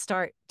 I'm going to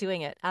start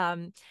doing it.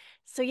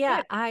 So yeah,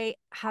 good. I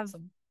have,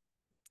 Awesome.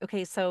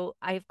 okay, so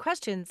I have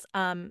questions.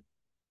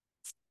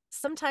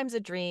 Sometimes a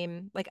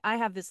dream, like I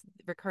have this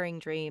recurring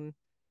dream.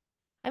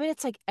 I mean,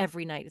 it's like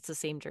every night it's the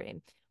same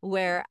dream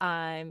where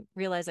I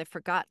realize I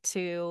forgot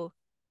to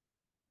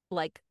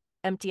like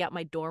empty out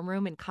my dorm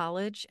room in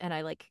college and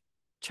I like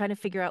trying to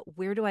figure out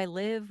where do I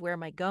live? Where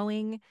am I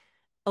going?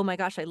 Oh my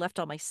gosh, I left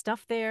all my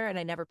stuff there and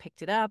I never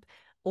picked it up.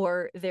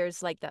 Or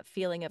there's like that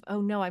feeling of, oh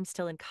no, I'm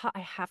still I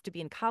have to be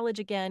in college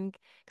again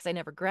because I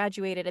never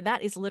graduated. And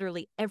that is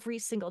literally every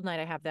single night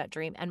I have that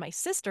dream. And my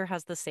sister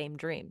has the same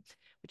dream,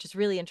 which is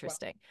really Wow.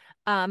 interesting.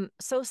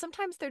 So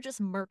sometimes they're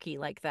just murky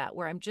like that,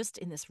 where I'm just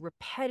in this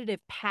repetitive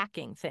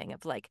packing thing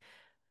of like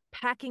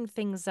packing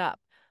things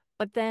up.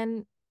 But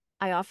then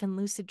I often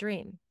lucid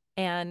dream.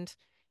 And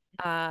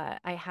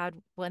I had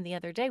one the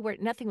other day where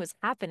nothing was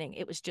happening.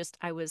 It was just,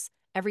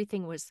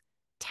 everything was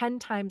 10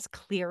 times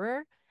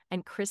clearer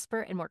and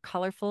crisper and more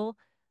colorful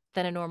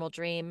than a normal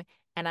dream.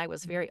 And I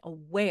was very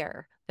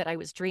aware that I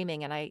was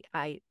dreaming. And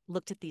I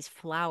looked at these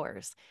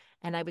flowers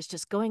and I was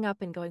just going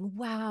up and going,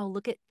 wow,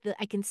 look at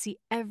I can see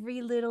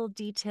every little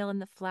detail in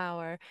the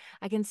flower.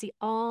 I can see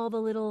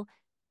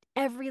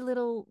every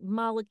little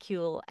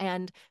molecule.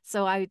 And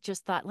so I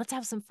just thought, let's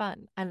have some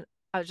fun. And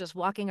I was just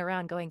walking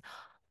around going,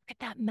 look at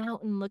that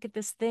mountain, look at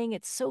this thing.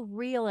 It's so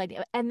real.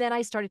 And then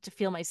I started to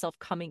feel myself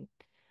coming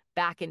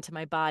back into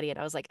my body. And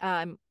I was like,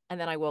 and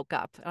then I woke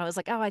up and I was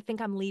like, oh, I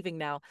think I'm leaving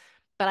now.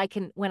 But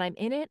when I'm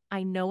in it,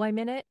 I know I'm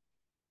in it.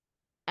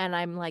 And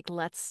I'm like,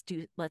 let's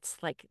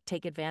like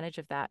take advantage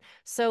of that.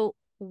 So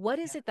what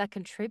is Yeah. it that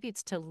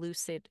contributes to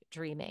lucid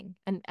dreaming?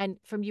 And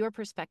from your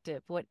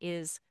perspective, what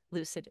is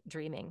lucid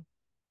dreaming?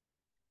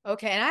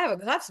 Okay, and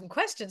I have some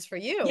questions for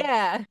you.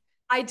 Yeah.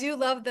 I do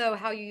love though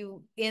how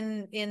you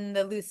in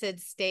the lucid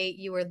state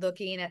you were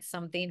looking at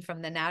something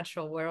from the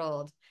natural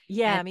world and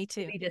Yeah, me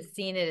too. really just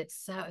seeing it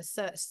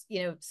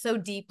so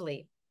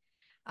deeply.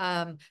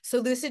 So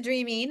lucid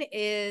dreaming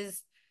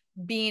is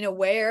being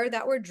aware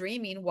that we're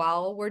dreaming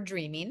while we're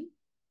dreaming,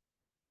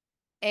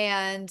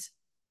 and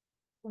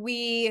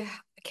we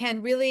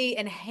can really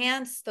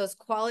enhance those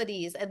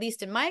qualities, at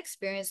least in my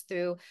experience,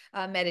 through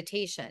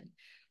meditation.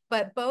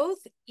 But both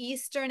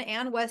Eastern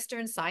and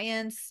Western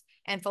science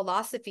and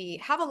philosophy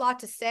have a lot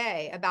to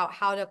say about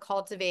how to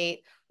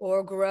cultivate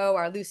or grow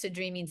our lucid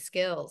dreaming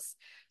skills.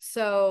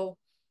 So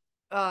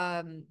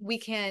we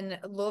can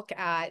look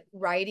at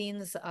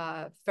writings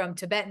from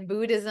Tibetan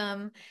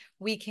Buddhism.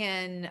 We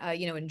can,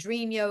 in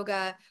dream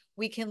yoga,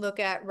 we can look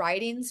at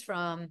writings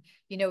from,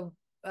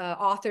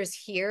 authors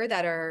here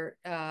that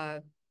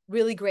are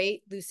really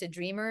great lucid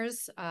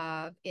dreamers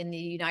in the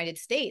United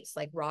States,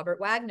 like Robert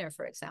Wagner,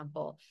 for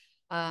example.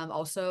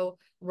 Also,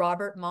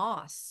 Robert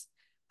Moss,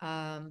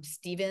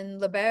 Stephen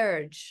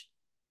LeBerge,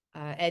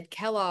 Ed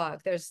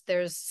Kellogg.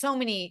 There's so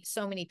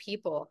many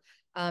people.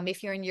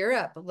 If you're in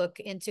Europe, look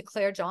into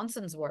Claire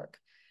Johnson's work.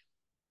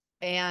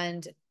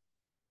 And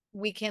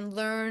we can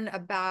learn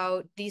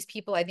about these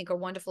people. I think are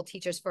wonderful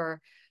teachers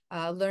for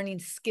learning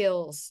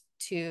skills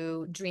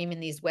to dream in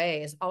these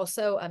ways.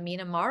 Also,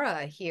 Amina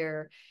Mara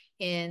here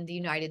in the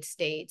United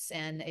States.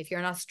 And if you're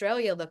in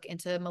Australia, look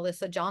into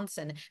Melissa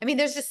Johnson. I mean,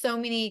 there's just so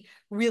many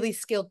really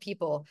skilled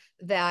people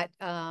that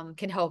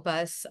can help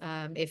us.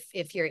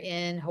 If you're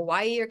in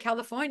Hawaii or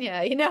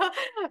California,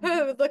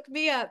 look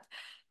me up,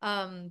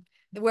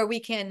 where we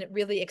can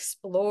really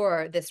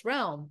explore this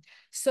realm.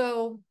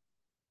 So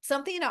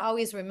something I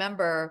always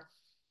remember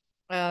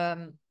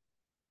um,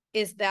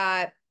 is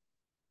that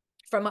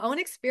from my own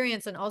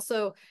experience, and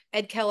also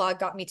Ed Kellogg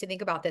got me to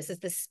think about this, is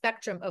the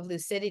spectrum of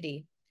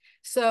lucidity.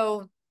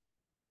 So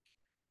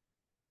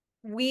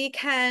we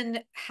can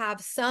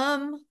have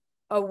some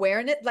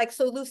awareness, like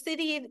so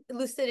lucidity,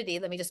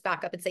 let me just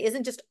back up and say,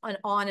 isn't just an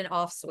on and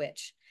off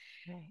switch.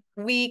 Right.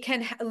 We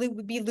can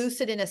be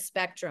lucid in a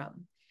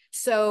spectrum.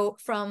 So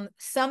from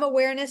some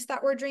awareness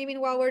that we're dreaming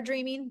while we're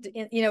dreaming,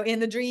 in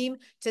the dream,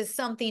 to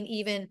something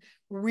even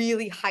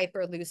really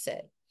hyper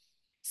lucid.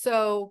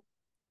 So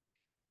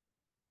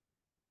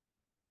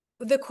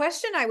the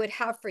question I would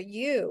have for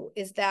you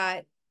is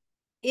that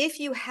if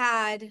you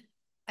had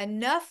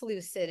enough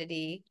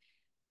lucidity,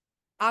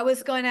 I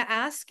was going to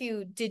ask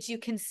you, did you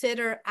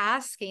consider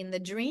asking the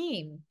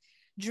dream,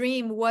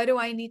 what do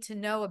I need to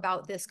know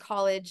about this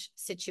college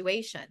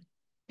situation?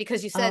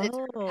 Because you said it's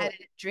a Oh,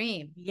 repetitive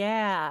dream.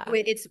 yeah.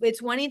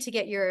 It's wanting to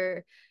get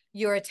your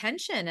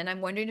attention, and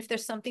I'm wondering if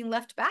there's something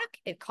left back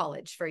at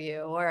college for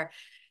you, or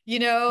what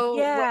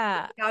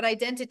Yeah. about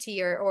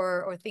identity,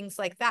 or things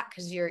like that,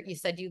 because you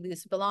said you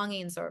lose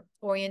belongings or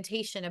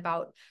orientation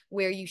about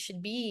where you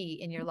should be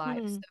in your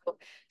life. Mhm.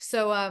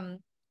 So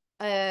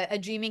a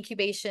dream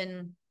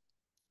incubation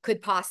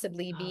could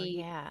possibly Oh, be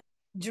yeah.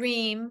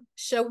 dream,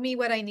 show me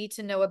what I need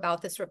to know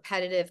about this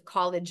repetitive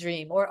college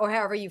dream, or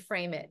however you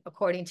frame it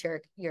according to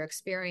your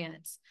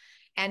experience.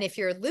 And if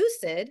you're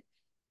lucid,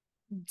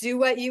 do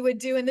what you would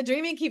do in the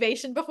dream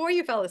incubation before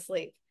you fell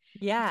asleep.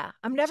 Yeah.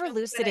 I'm Show never me what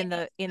lucid I in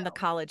need the to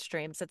college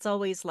dreams. It's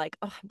always like,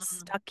 oh, I'm know.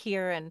 stuck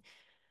here and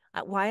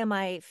why am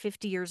I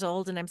 50 years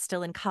old and I'm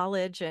still in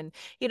college? And,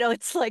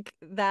 it's like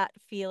that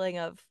feeling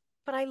of,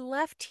 but I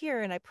left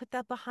here and I put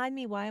that behind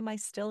me. Why am I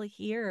still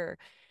here?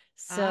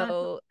 No,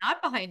 So,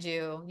 not behind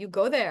you. You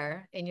go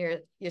there, and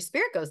your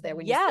spirit goes there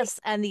when you sleep. yes.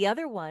 And the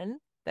other one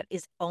that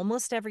is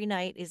almost every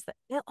night is that,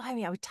 well, I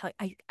mean, I would tell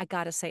you, I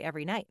gotta say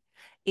every night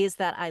is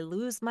that I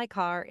lose my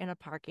car in a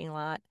parking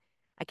lot.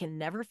 I can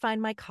never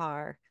find my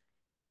car.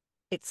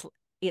 It's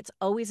it's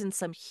always in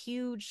some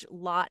huge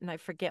lot and I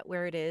forget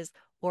where it is,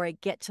 or I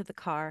get to the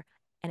car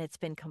and it's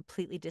been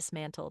completely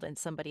dismantled and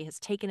somebody has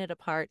taken it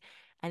apart.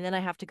 And then I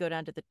have to go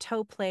down to the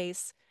tow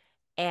place.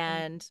 Mm.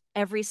 And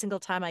every single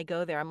time I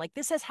go there, I'm like,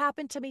 this has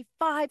happened to me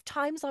 5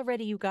 times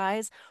already, you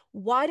guys.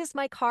 Why does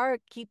my car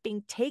keep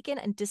being taken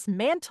and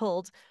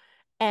dismantled?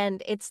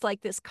 And it's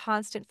like this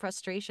constant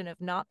frustration of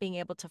not being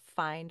able to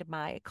find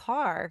my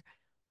car.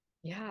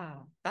 Yeah,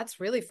 that's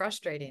really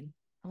frustrating.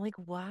 I'm like,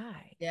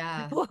 why?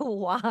 Yeah.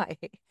 Why?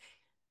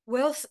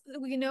 Well,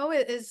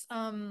 it is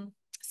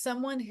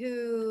someone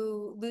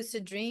who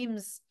lucid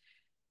dreams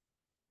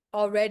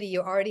already.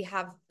 You already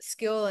have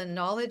skill and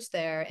knowledge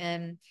there,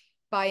 and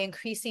by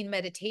increasing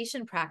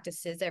meditation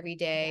practices every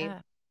day,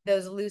 Yeah.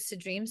 those lucid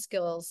dream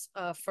skills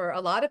for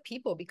a lot of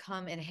people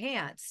become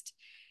enhanced.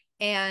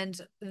 And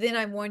then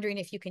I'm wondering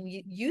if you can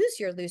use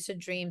your lucid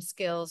dream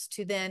skills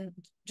to then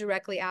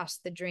directly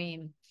ask the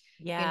dream,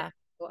 you Yeah.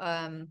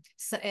 know,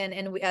 so,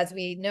 as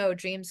we know,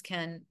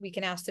 we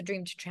can ask the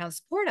dream to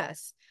transport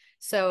us.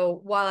 So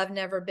while I've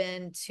never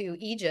been to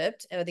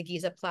Egypt or the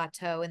Giza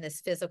Plateau in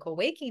this physical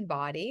waking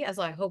body, as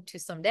I hope to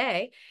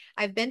someday,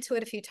 I've been to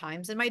it a few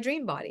times in my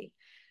dream body.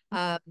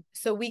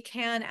 So we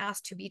can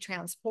ask to be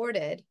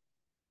transported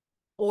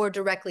or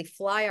directly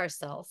fly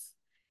ourselves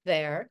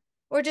there,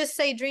 or just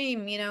say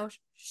dream,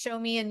 show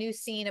me a new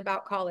scene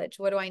about college.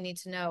 What do I need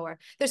to know? Or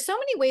there's so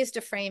many ways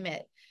to frame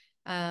it.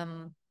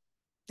 Um,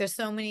 there's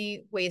so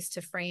many ways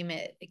to frame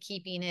it,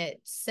 keeping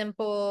it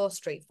simple,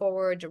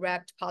 straightforward,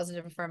 direct,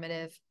 positive,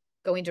 affirmative,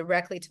 going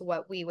directly to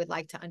what we would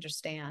like to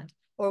understand,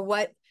 or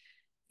what,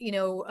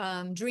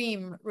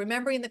 dream,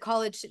 remembering the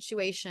college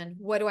situation.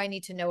 What do I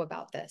need to know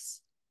about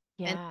this?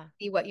 And Yeah.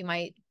 see what you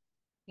might,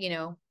 you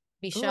know,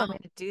 be Oh, shown. I'm going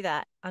to do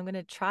that. I'm going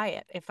to try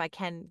it if I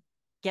can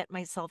get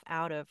myself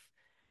out of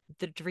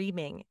the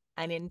dreaming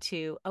and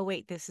into, oh,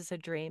 wait, this is a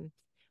dream,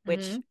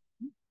 which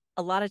Mm-hmm.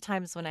 a lot of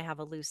times when I have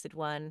a lucid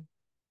one,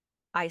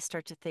 I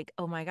start to think,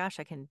 oh my gosh,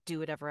 I can do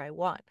whatever I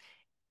want.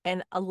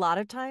 And a lot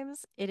of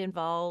times it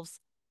involves,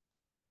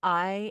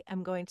 I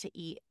am going to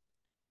eat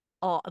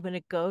I'm going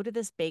to go to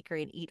this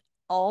bakery and eat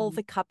all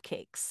the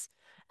cupcakes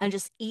and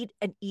just eat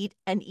and eat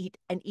and eat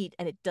and eat,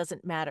 and it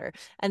doesn't matter.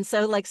 And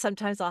so, like,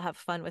 sometimes I'll have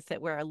fun with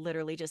it where I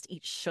literally just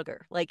eat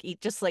sugar, like,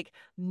 eat just like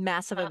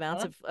massive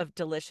amounts Uh-huh. of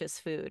delicious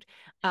food.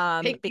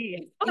 Take Be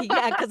me.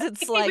 yeah, because it's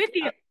Take me like, with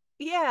you.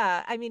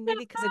 yeah, I mean, maybe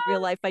because in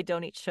real life I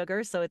don't eat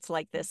sugar. So it's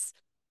like this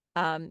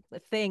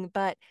thing.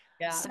 But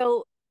Yeah.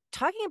 so,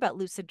 talking about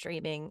lucid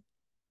dreaming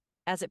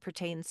as it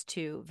pertains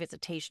to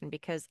visitation,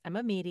 because I'm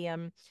a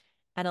medium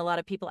and a lot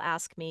of people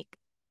ask me,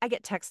 I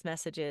get text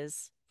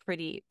messages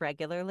pretty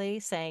regularly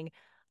saying,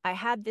 I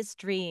had this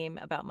dream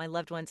about my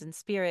loved ones in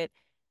spirit.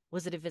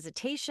 Was it a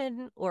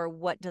visitation or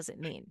what does it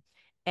mean?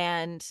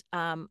 And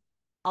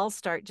I'll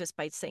start just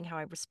by saying how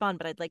I respond,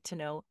 but I'd like to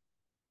know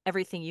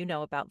everything you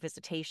know about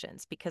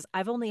visitations because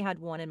I've only had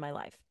one in my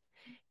life.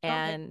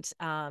 Okay. And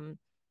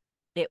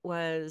it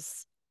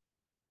was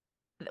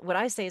what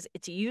I say is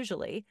it's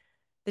usually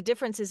the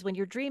difference is when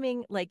you're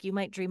dreaming, like you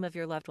might dream of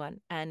your loved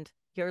one and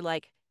you're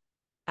like,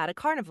 at a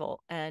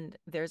carnival and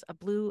there's a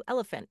blue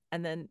elephant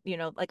and then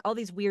like all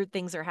these weird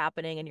things are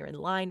happening and you're in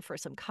line for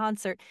some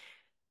concert.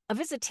 A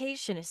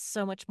visitation is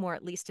so much more,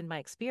 at least in my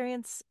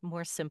experience,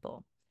 more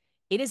simple.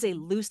 It is a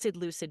lucid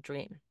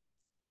dream.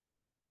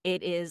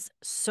 It is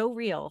so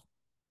real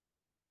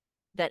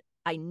that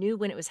I knew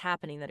when it was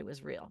happening that it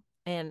was real,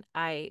 and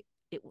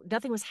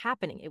nothing was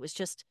happening. It was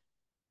just,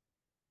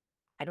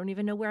 I don't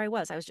even know where I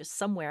was just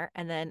somewhere,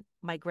 and then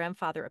my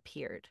grandfather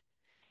appeared,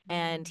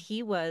 and Mm.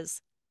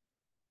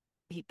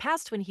 he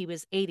passed when he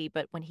was 80,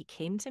 but when he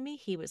came to me,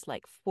 he was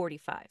like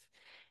 45.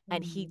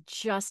 And he Mm.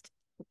 just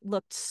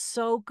looked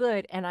so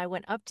good. And I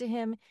went up to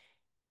him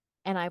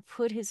And I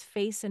put his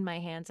face in my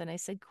hands and I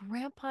said,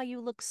 Grandpa, you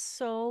look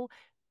so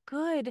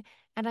good.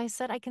 And I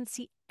said, I can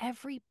see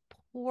every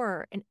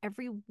pore and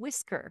every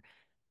whisker.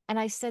 And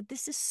I said,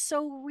 this is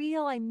so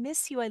real. I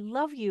miss you. I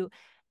love you.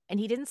 And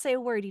he didn't say a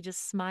word. He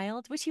just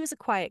smiled, which he was a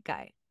quiet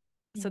guy.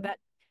 So Mhm. that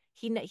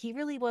he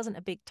really wasn't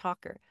a big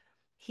talker.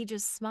 He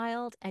just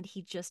smiled and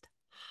he just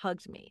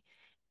hugged me.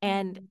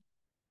 And Mhm.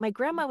 my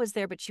grandma was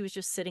there, but she was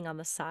just sitting on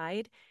the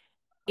side.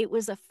 It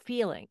was a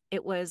feeling.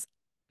 It was,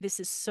 this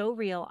is so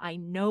real. I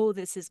know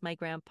this is my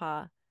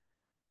grandpa.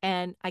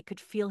 And I could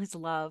feel his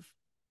love.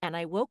 And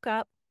I woke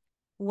up,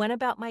 went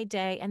about my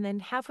day. And then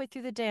halfway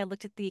through the day, I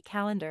looked at the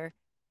calendar.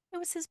 It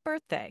was his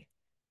birthday.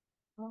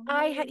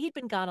 Oh, He'd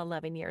been gone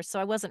 11 years. So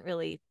I wasn't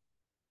really,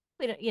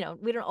 we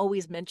don't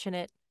always mention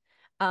it.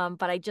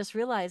 But I just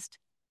realized,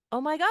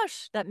 oh my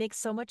gosh, that makes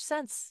so much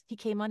sense. He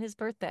came on his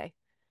birthday.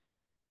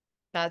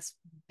 that's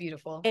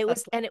beautiful. It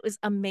That's was, and it was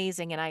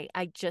amazing. And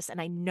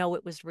I know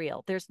it was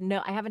real.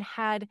 I haven't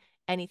had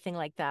anything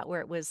like that where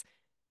it was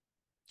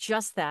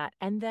just that.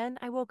 And then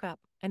I woke up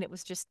and it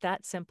was just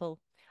that simple.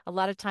 A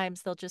lot of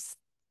times they'll just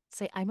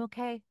say, I'm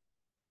okay,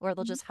 or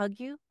they'll just hug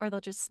you, or they'll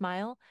just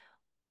smile,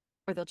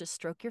 or they'll just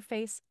stroke your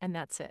face, and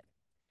that's it.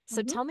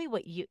 So Mhm.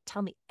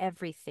 tell me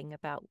everything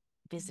about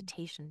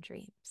visitation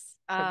dreams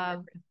from your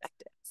um,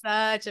 perspective.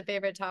 such a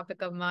favorite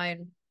topic of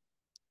mine.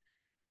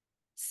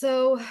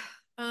 So,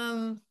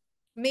 um,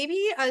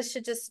 maybe I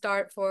should just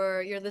start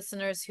for your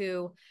listeners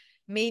who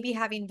may be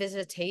having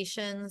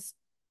visitations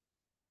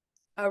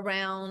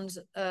around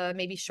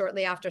maybe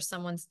shortly after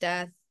someone's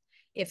death,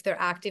 if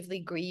they're actively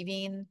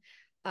grieving.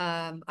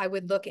 I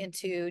would look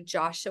into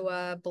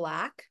Joshua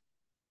Black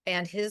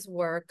and his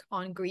work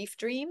on grief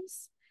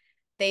dreams.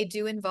 They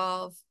do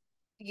involve,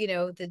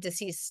 the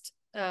deceased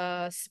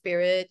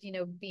spirit,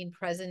 being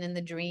present in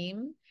the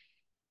dream.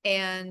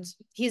 And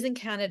he's in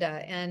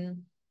Canada.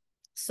 And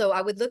so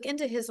I would look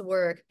into his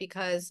work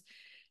because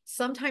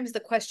sometimes the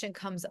question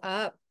comes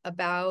up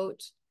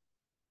about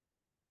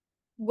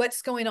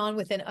what's going on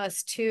within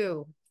us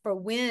too for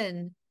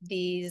when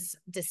these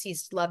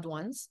deceased loved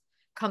ones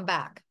come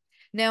back.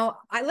 Now,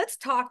 let's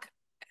talk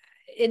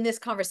in this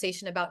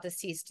conversation about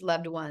deceased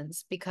loved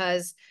ones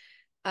because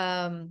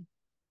um,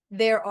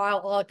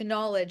 I'll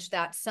acknowledge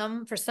that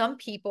for some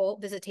people,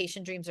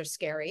 visitation dreams are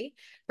scary.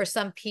 For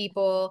some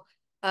people,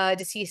 a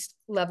deceased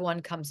loved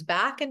one comes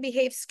back and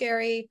behaves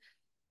scary,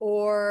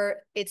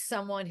 or it's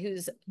someone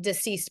who's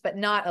deceased but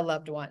not a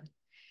loved one.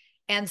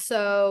 And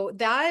so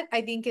that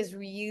I think is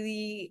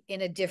really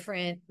in a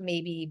different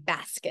maybe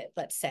basket,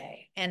 let's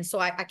say. And so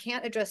I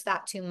can't address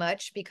that too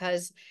much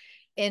because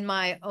in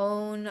my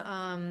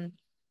own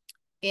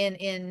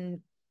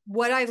in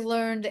what I've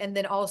learned and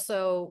then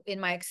also in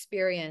my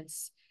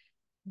experience,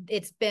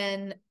 it's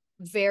been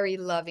very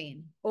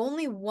loving.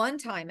 Only one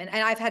time, and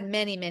I've had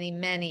many, many,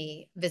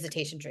 many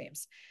visitation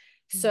dreams.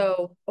 Mhm.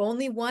 So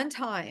only one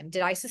time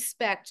did I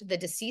suspect the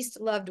deceased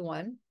loved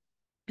one,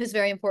 who's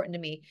very important to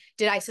me,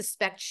 did I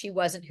suspect she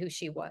wasn't who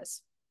she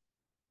was.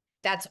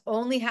 That's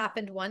only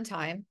happened one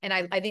time. And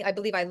I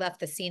believe I left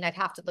the scene. I'd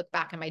have to look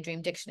back in my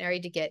dream dictionary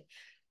to get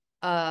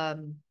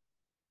um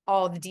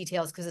all the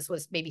details because this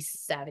was maybe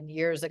 7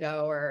 years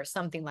ago or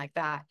something like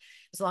that.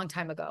 It was a long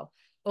time ago.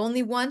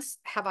 Only once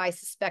have I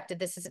suspected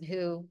this isn't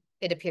who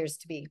it appears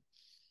to be.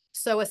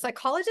 So a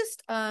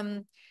psychologist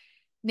named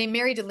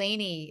Mary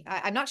Delaney,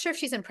 I'm not sure if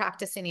she's in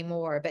practice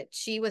anymore, but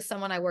she was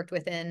someone I worked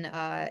with in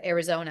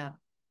Arizona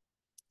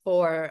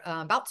for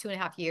about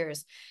 2.5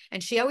 years.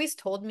 And she always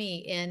told me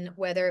in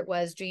whether it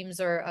was dreams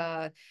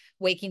or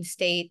waking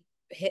state,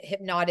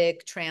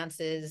 hypnotic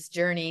trances,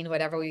 journeying,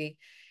 whatever we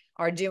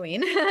are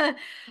doing,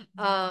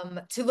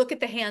 to look at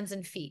the hands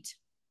and feet.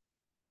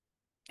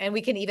 And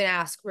we can even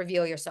ask,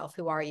 reveal yourself,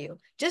 who are you?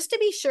 Just to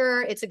be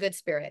sure it's a good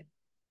spirit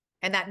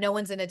and that no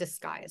one's in a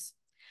disguise.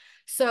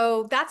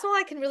 So that's all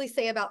I can really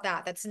say about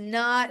that. That's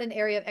not an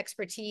area of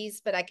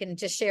expertise, but I can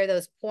just share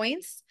those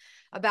points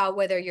about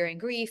whether you're in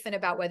grief and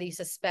about whether you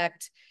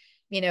suspect,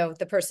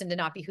 the person to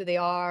not be who they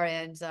are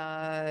and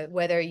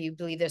whether you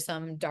believe there's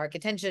some dark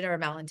intention or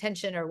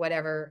malintention or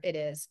whatever it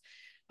is.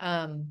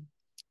 Um,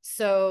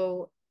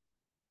 so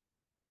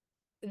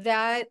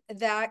that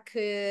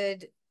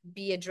could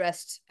be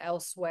addressed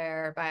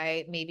elsewhere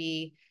by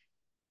maybe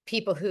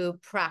people who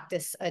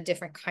practice a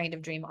different kind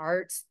of dream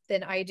arts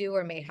than I do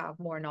or may have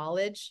more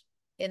knowledge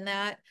in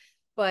that.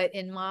 But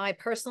in my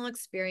personal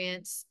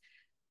experience,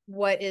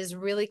 what is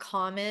really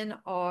common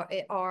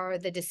are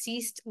the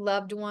deceased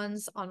loved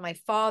ones on my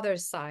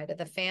father's side of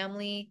the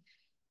family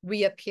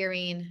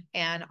reappearing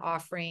and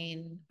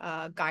offering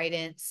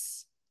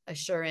guidance,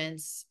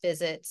 assurance,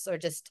 visits, or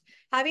just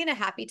having a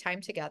happy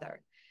time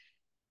together.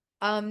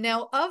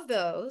 Now, of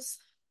those,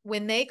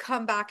 when they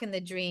come back in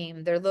the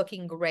dream, they're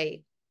looking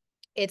great.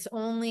 It's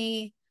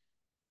only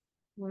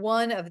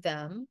one of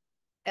them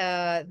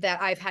that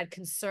I've had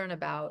concern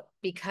about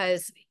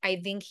because I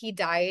think he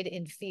died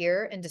in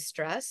fear and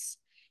distress.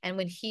 And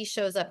when he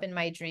shows up in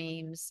my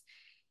dreams,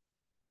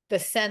 the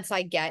sense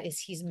I get is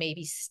he's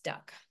maybe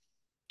stuck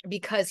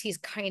because he's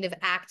kind of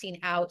acting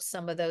out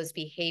some of those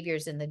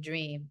behaviors in the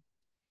dream.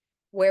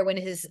 where when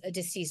his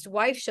deceased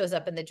wife shows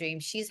up in the dream,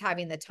 she's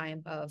having the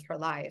time of her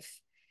life.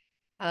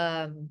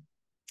 Um,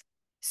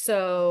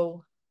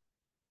 so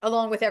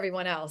along with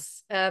everyone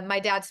else, my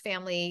dad's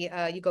family,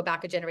 you go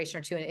back a generation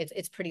or two, and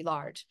it's pretty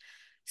large.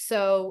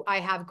 So I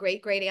have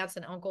great aunts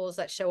and uncles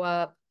that show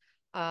up.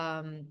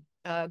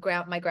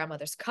 My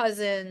grandmother's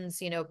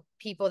cousins,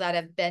 people that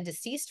have been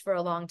deceased for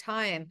a long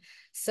time.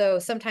 So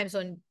sometimes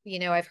when,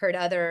 I've heard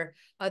other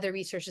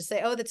researchers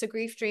say, oh, that's a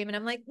grief dream. And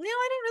I'm like, no,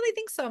 I don't really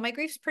think so. My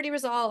grief's pretty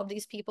resolved.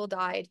 These people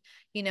died,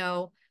 you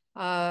know,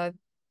 uh,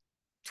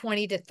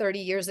 20 to 30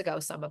 years ago,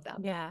 some of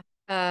them. Yeah.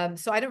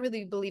 So I don't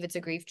really believe it's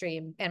a grief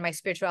dream. And my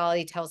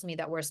spirituality tells me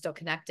that we're still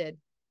connected.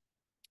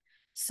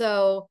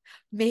 So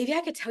maybe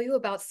I could tell you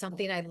about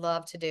something I'd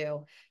love to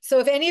do. So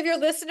if any of your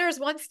listeners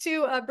wants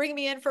to bring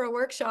me in for a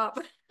workshop,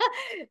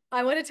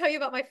 I want to tell you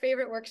about my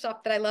favorite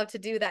workshop that I love to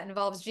do that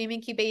involves dream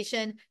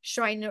incubation,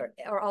 shrine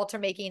or altar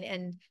making,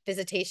 and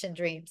visitation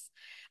dreams.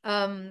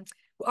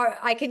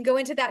 I can go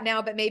into that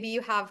now, but maybe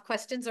you have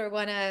questions or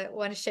want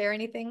to share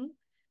anything.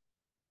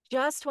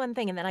 Just one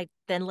thing, and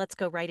then let's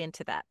go right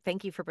into that.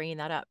 Thank you for bringing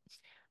that up.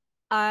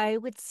 I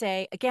would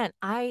say again,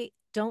 I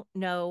don't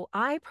know.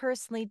 I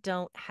personally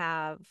don't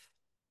have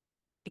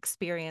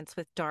experience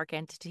with dark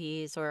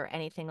entities or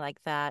anything like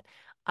that.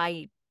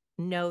 I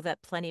know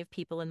that plenty of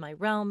people in my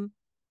realm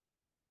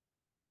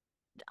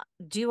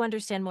do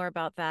understand more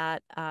about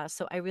that.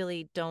 So I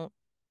really don't,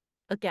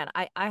 again,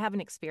 I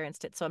haven't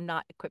experienced it, so I'm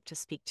not equipped to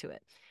speak to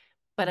it.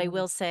 But I Mhm.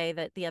 will say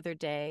that the other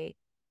day,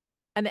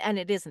 and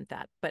it isn't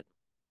that, but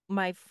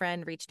my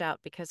friend reached out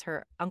because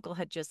her uncle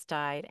had just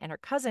died and her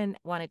cousin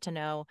wanted to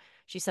know.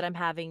 She said, I'm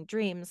having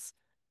dreams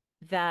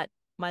that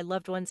my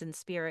loved ones in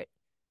spirit,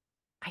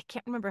 I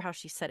can't remember how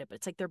she said it, but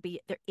it's like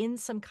they're in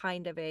some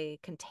kind of a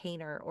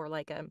container or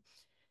like a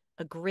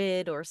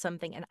grid or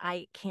something, and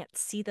I can't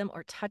see them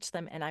or touch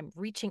them, and I'm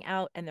reaching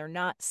out and they're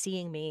not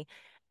seeing me,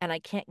 and I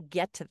can't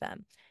get to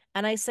them.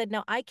 And I said,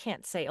 no, I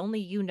can't say, only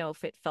you know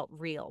if it felt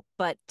real.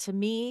 But to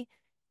me,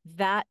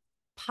 that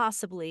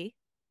possibly,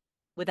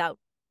 without,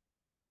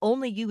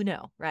 only you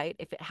know, right?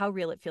 If it, how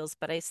real it feels.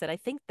 But I said, I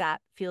think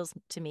that feels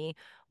to me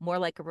more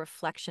like a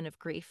reflection of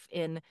grief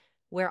in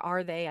where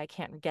are they? I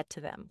can't get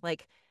to them.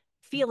 Like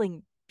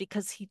feeling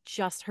because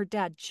her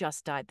dad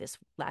just died this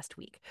last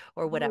week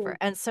or whatever. Ooh,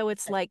 And so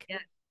it's like yeah.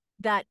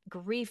 that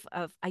grief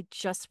of I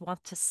just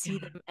want to see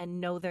Yeah. them and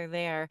know they're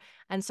there.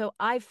 And so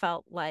I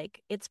felt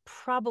like it's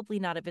probably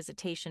not a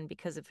visitation,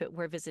 because if it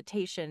were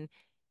visitation,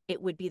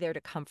 it would be there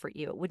to comfort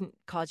you. It wouldn't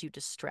cause you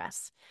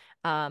distress.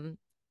 Um,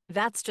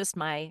 that's just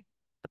my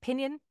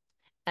opinion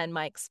and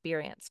my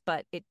experience,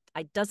 but it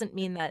doesn't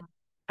mean that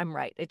I'm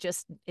right. It's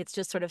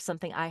just sort of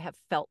something I have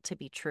felt to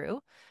be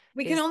true.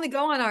 We can Is only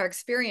go on our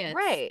experience,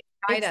 right.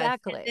 guide us, and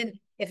Exactly. then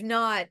if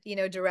not,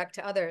 direct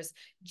to others.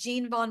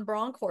 Jean von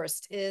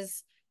Bronckhorst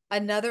is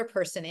another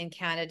person in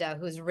Canada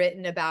who's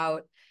written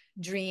about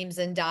dreams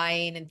and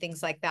dying and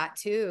things like that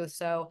too.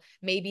 So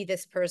maybe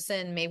this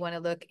person may want to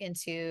look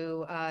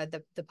into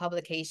the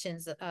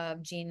publications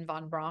of Jean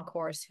von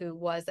Bronckhorst, who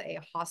was a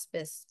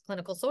hospice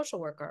clinical social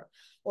worker,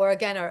 or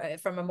again,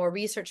 from a more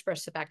research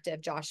perspective,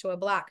 Joshua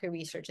Black, who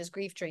researches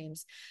grief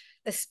dreams,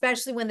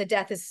 especially when the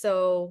death is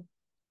so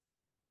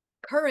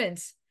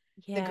current.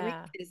 The grief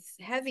Yeah. is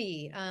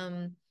heavy.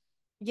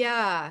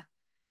 Yeah.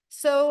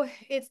 So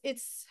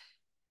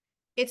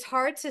it's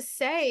hard to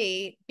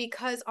say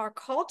because our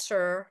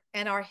culture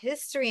and our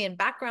history and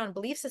background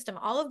belief system,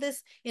 all of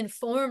this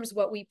informs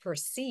what we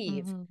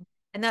perceive. Hmm.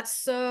 And that's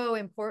so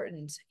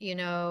important,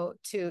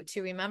 to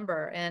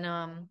remember.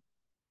 And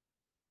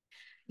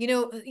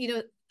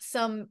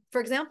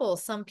for example,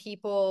 some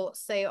people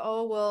say,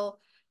 oh, well,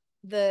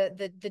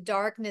 the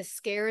darkness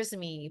scares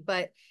me,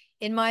 but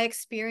in my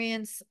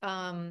experience,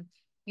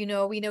 we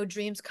know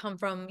dreams come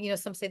from,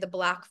 some say the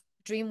black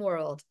dream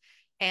world,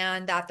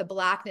 and that the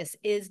blackness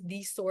is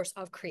the source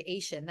of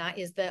creation. That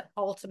is the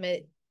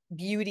ultimate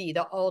beauty.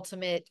 The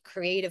ultimate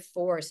creative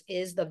force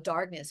is the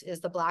darkness,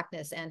 is the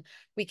blackness, and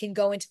we can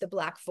go into the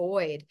black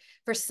void.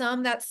 For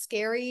some, that's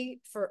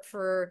scary.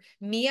 For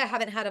me, I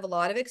haven't had a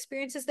lot of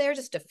experiences there,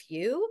 just a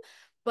few,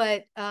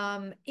 but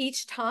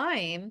each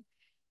time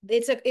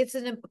it's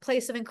in a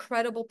place of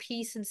incredible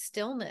peace and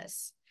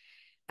stillness.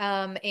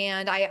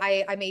 And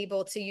I'm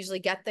able to usually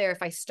get there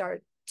if I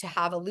start to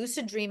have a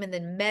lucid dream and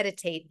then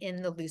meditate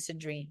in the lucid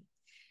dream,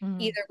 Hmm.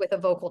 either with a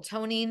vocal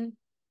toning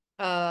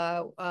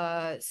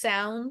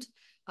sound.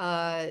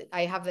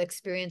 I have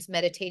experience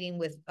meditating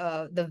with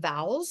the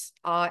vowels,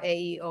 a,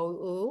 e, o,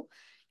 u,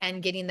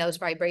 and getting those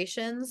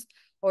vibrations,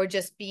 or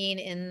just being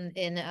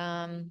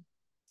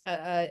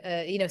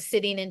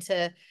sitting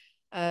into,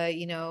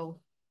 you know,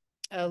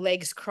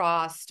 legs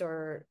crossed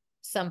or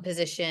some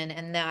position,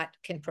 and that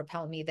can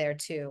propel me there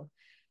too.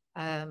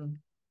 Um,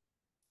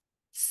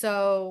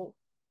 so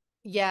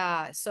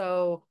yeah,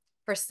 so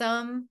for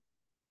some,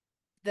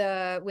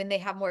 when they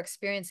have more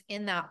experience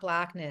in that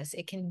blackness,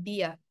 it can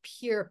be a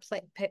pure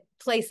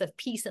place of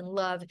peace and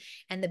love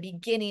and the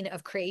beginning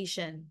of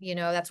creation.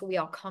 That's what we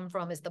all come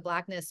from, is the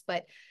blackness.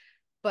 But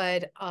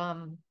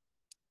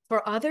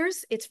for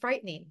others, it's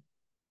frightening.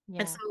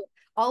 And so Yeah.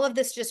 all of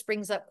this just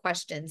brings up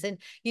questions. And,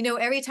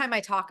 every time I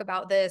talk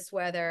about this,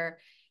 whether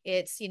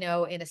it's, in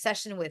a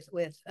session with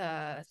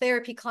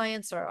therapy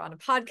clients or on a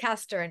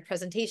podcast or in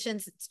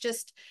presentations, it's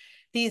just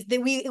we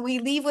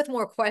leave with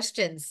more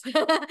questions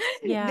than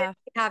we Yeah.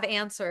 have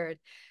answered.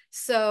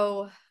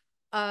 So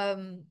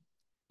um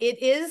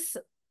it is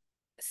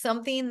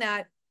something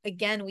that,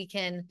 again, we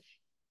can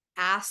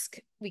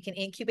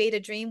incubate a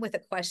dream with a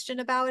question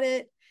about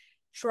it,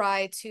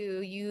 try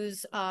to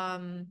use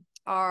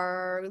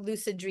our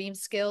lucid dream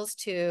skills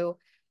to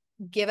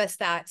give us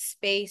that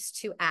space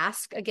to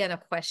ask again a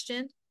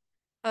question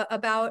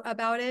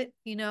about it,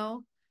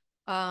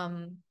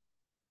 um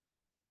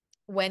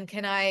when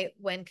can I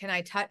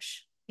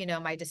touch,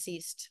 my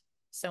deceased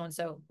so and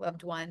so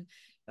loved one,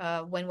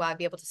 when will I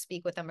be able to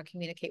speak with them or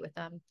communicate with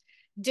them.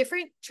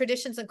 Different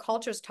traditions and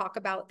cultures talk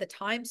about the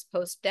times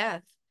post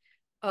death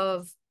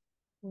of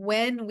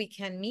when we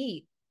can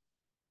meet,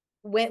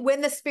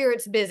 when the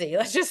spirit's busy,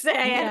 let's just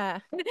say, and Yeah.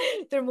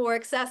 they're more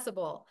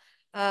accessible.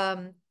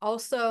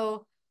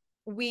 Also,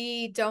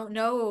 we don't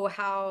know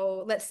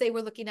how, let's say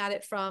we're looking at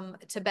it from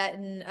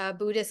Tibetan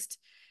Buddhist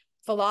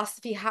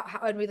philosophy,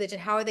 and religion,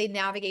 how are they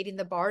navigating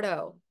the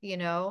bardo,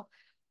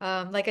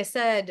 like I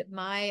said,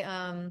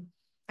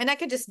 and I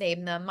could just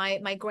name them.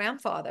 My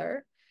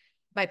grandfather,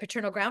 my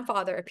paternal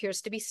grandfather,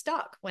 appears to be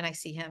stuck when I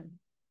see him.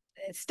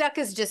 Stuck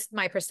is just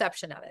my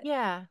perception of it.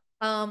 Yeah.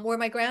 Where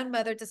my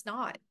grandmother does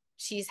not.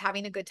 She's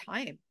having a good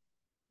time,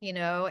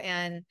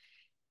 and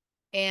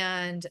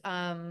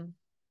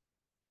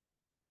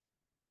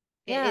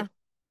Yeah. it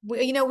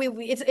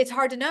it's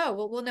hard to know.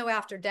 We'll know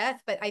after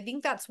death, but I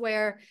think that's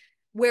where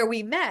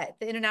we met,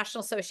 the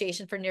International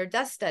Association for Near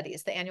Death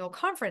Studies, the annual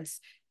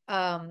conference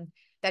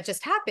that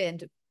just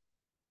happened.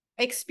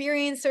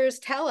 Experiencers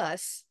tell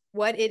us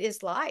what it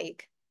is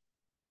like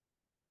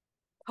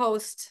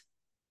post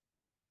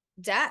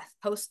death,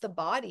 post the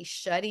body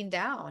shutting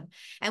down.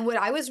 And what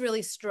I was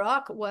really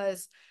struck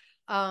was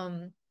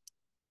um,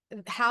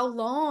 how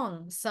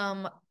long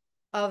some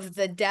of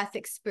the death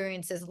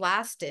experiences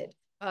lasted.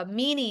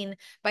 Meaning,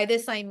 by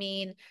this I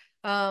mean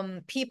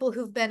people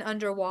who've been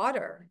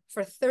underwater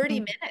for 30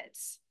 Mhm.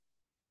 minutes,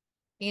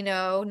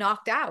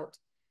 knocked out,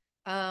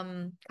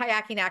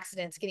 kayaking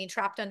accidents, getting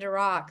trapped under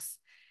rocks.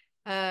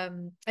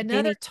 Another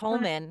Vinnie one,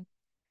 Tolman.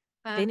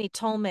 uh, Vinnie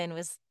Tolman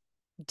was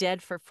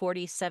dead for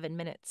 47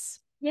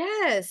 minutes.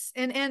 yes,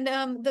 and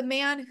the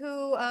man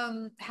who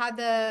had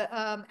the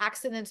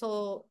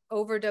accidental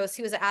overdose,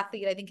 he was an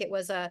athlete. I think it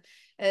was a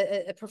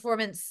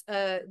performance,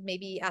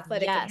 maybe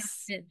athletic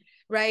Yes. enhancement,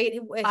 right?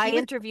 I He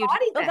was interviewed.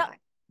 body Oh, bag.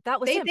 that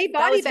was They him. they That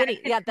body was bagged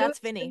Vinny. him. Yeah, that's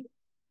Vinny.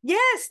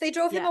 Yes, they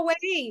drove him Yeah.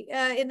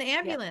 away in the Yeah.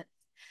 ambulance.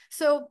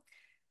 So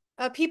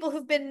people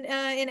who've been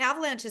in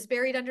avalanches,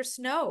 buried under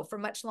snow for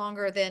much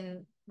longer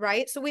than,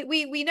 right. So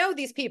we know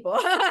these people.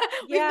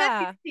 We've met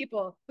these Yeah.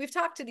 people. We've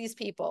talked to these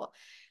people.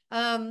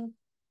 Um,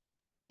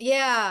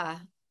 yeah.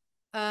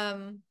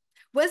 Um,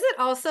 was it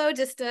also,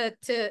 just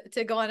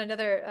to go on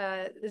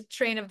another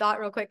train of thought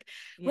real quick?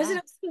 Was it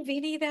Yeah. also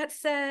Vinny that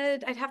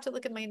said, I'd have to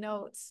look at my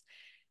notes,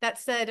 that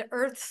said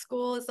Earth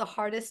School is the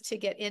hardest to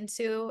get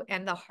into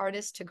and the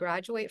hardest to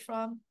graduate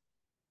from?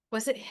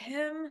 Was it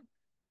him?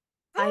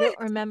 I What? don't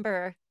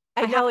remember.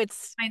 I have to look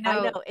at my I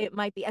know notes. it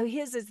might be. Oh,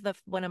 his is the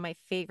one of my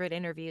favorite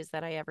interviews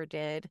that I ever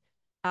did.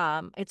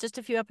 It's just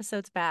a few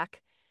episodes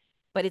back,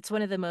 but it's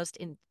one of the most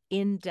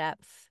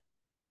in-depth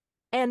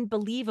and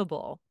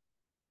believable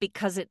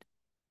because it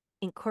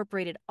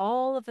incorporated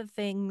all of the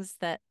things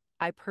that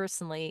I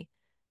personally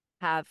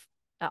have,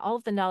 all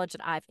of the knowledge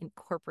that I've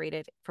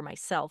incorporated for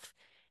myself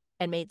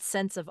and made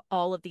sense of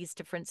all of these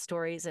different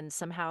stories. And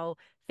somehow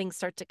things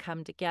start to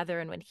come together.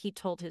 And when he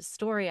told his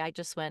story, I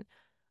just went,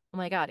 oh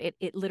my God, it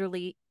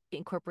literally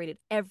incorporated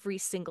every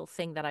single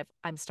thing that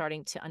I'm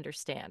starting to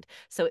understand.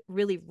 So it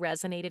really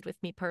resonated with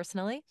me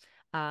personally,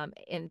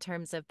 in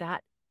terms of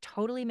that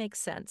totally makes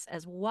sense,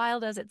 as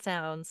wild as it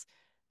sounds,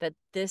 that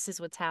this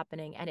is what's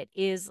happening. And it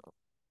is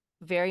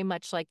very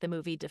much like the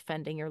movie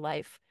Defending Your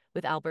Life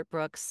with Albert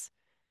Brooks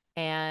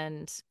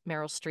and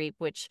Meryl Streep,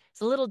 which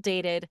is a little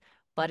dated,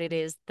 but it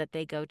Mhm. is that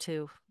they go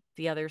to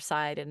the other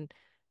side, and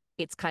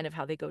it's kind of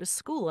how they go to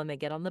school and they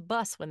get on the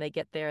bus when they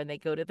get there and they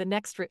go to the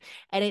next route.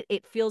 And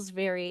it feels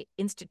very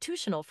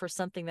institutional for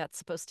something that's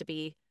supposed to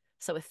be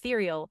so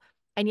ethereal.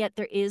 And yet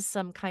there is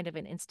some kind of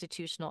an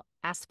institutional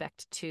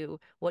aspect to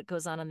what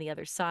goes on the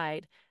other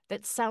side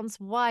that sounds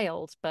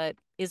wild, but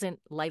isn't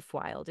life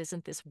wild?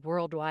 Isn't this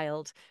world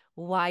wild?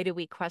 Why do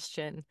we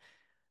question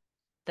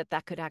that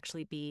that could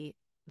actually be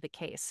the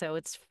case? So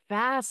it's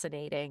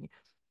fascinating.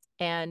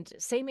 And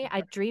same,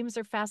 dreams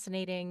are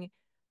fascinating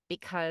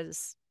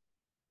because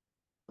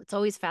what's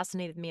always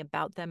fascinated me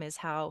about them is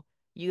how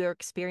you're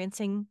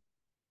experiencing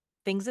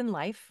things in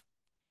life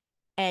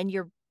and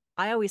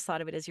I always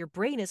thought of it as your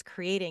brain is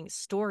creating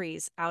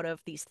stories out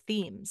of these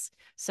themes.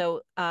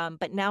 So,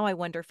 but now I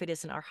wonder if it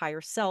isn't our higher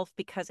self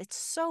because it's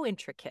so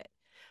intricate.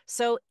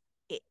 So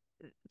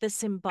the I think it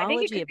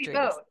symbology could of be dreams.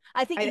 both.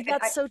 I think I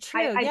that's I so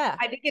true. Yeah.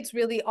 I think it's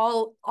really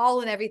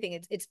all in everything.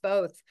 It's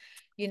both.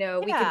 You know,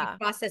 we could be Yeah.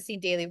 processing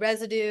daily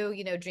residue.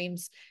 You know,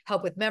 dreams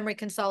help with memory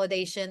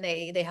consolidation.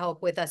 They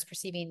help with us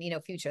perceiving,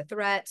 future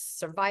threats,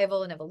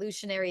 survival and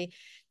evolutionary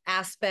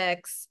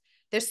aspects.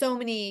 There's so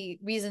many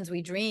reasons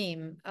we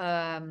dream.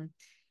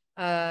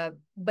 But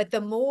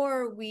the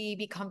more we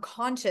become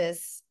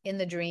conscious in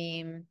the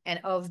dream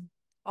and of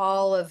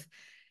all of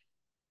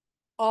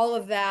all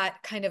of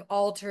that kind of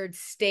altered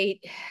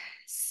state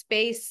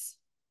space,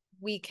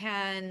 we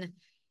can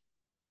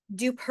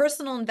do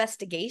personal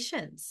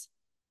investigations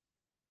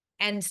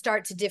and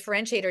start to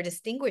differentiate or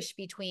distinguish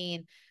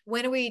between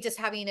when are we just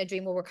having a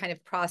dream where we're kind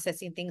of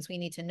processing things we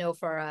need to know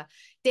for a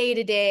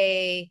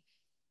day-to-day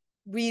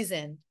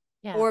reason,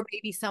 Yeah. or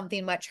maybe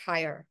something much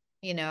higher,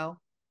 you know?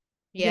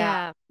 Yeah,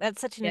 Yeah.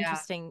 That's such an yeah.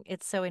 interesting,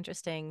 it's so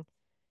interesting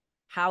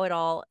how it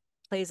all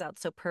plays out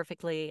so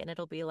perfectly. And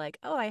it'll be like,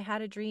 oh, I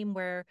had a dream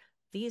where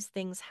these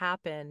things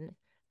happen.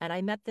 And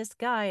I met this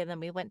guy, and then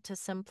we went to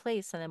some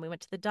place, and then we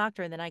went to the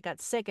doctor, and then I got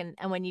sick. And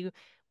when you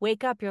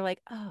wake up, you're like,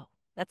 oh,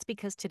 that's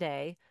because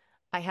today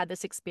I had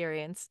this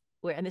experience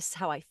where, and this is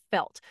how I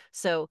felt.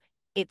 So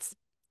it's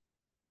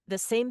the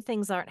same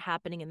things aren't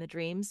happening in the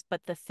dreams,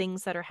 but the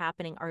things that are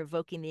happening are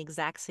evoking the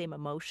exact same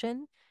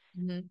emotion.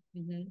 Mm-hmm,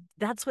 mm-hmm.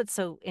 That's what's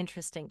so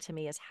interesting to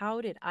me is how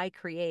did I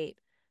create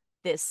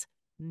this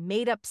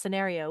made up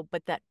scenario,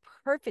 but that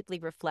perfectly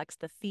reflects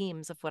the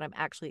themes of what I'm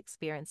actually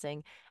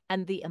experiencing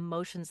and the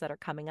emotions that are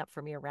coming up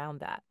for me around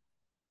that.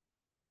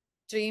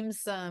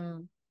 Dreams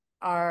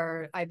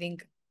are, I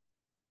think,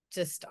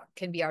 just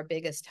can be our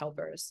biggest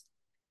helpers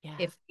Yeah.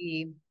 if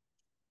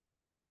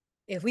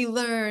we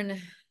learn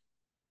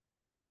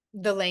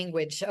the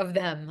language of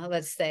them,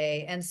 let's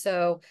say. And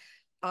so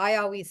I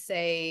always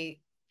say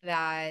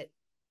that,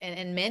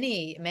 and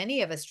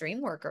many of us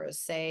dream workers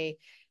say,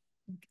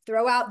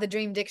 throw out the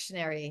dream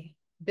dictionary,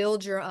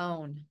 build your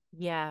own.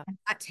 Yeah. And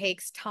that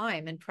takes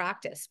time and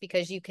practice,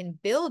 because you can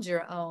build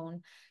your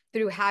own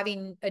through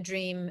having a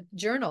dream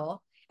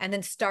journal and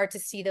then start to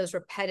see those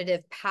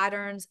repetitive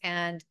patterns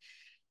and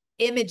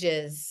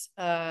images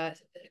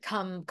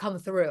come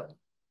through,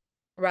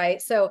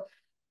 right? So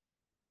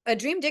a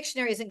dream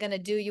dictionary isn't going to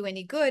do you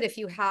any good if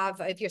you're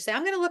saying,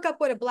 I'm going to look up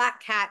what a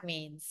black cat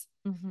means.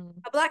 Hmm.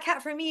 A black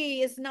cat for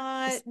me is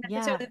not Yeah.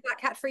 necessarily a black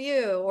cat for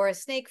you, or a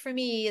snake for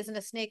me isn't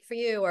a snake for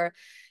you, or,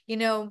 you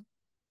know,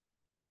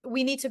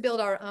 we need to build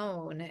our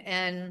own.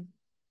 And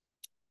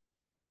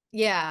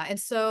yeah, and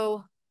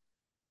so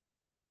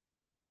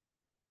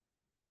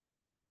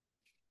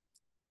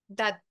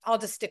that, I'll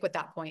just stick with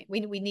that point. We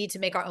need to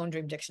make our own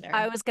dream I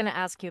dictionary. was going to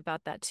ask you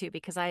about that too,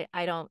 because I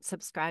don't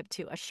subscribe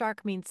to a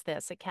shark means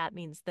this, a cat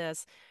means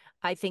this.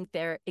 I think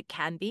there it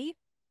can be.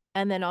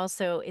 And then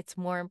also it's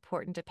more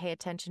important to pay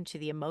attention to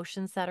the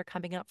emotions that are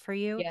coming up for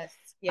you. Yes,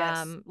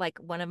 yes. Like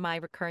one of my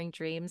recurring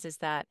dreams is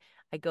that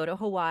I go to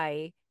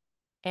Hawaii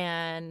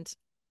and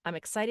I'm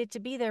excited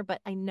to be there,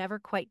 but I never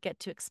quite get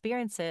to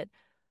experience it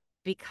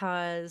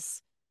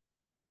because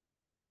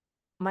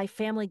my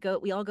family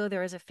we all go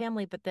there as a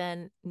family, but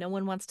then no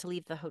one wants to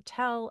leave the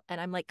hotel.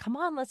 And I'm like, come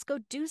on, let's go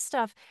do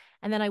stuff.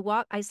 And then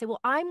I say, well,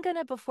 I'm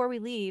gonna, before we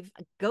leave,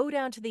 go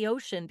down to the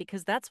ocean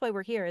because that's why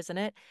we're here, isn't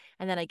it?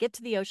 And then I get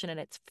to the ocean and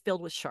it's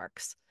filled with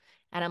sharks.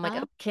 And I'm like,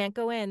 Huh? oh, can't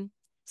go in.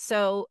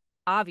 So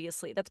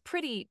obviously, that's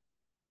pretty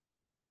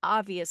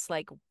obvious.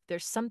 Like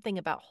there's something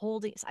about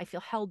holding, I feel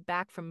held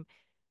back from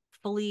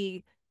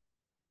fully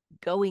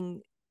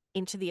going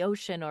into the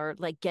ocean or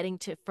like getting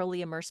to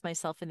fully immerse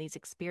myself in these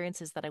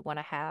experiences that I want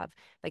to have.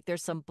 Like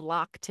there's some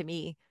block to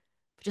me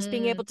just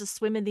being Mm, able to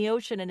swim in the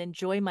ocean and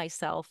enjoy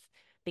myself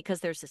because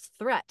there's this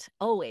threat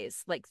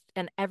always. Like,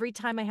 and every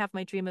time I have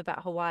my dream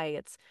about Hawaii,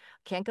 it's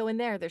can't go in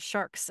there. There's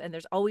sharks and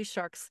there's always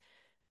sharks.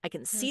 I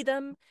can mm. see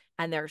them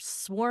and they're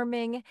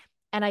swarming.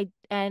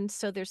 And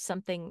so there's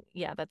something,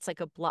 yeah, that's like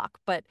a block.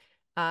 But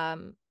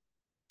um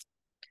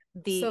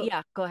So,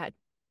 yeah, go ahead.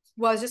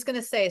 well, I was just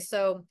gonna say,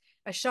 so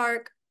a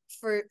shark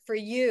for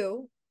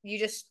you, you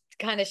just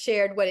kind of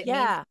shared what it means.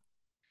 Yeah,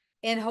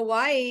 In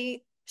Hawaii,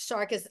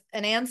 shark is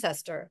an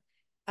ancestor.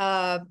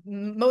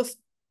 Most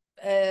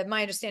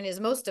My understanding is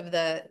most of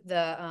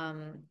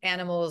the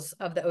animals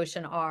of the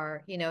ocean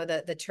are,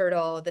 the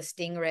turtle, the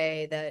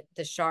stingray,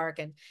 the shark,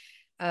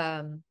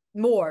 and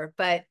more.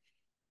 But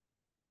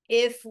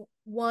if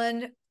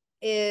one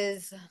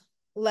is,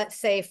 let's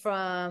say,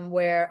 from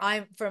where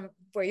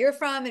you're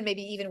from, and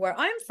maybe even where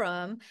I'm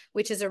from,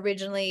 which is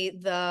originally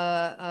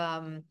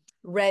the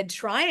red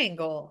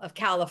triangle of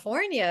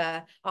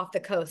California off the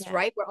coast, yeah,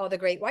 right where all the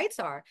great whites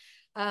are.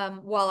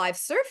 While I've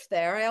surfed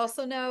there, I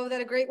also know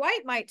that a great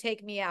white might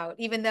take me out,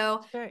 even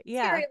though sure.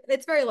 Yeah.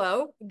 it's very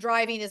low.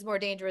 Driving is more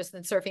dangerous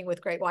than surfing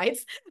with great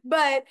whites,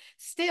 but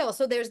still,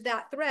 so there's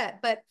that threat.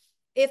 But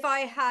if I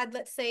had,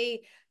 let's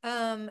say,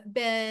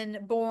 been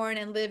born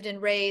and lived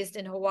and raised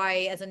in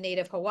Hawaii as a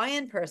native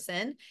Hawaiian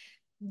person,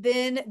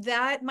 then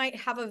that might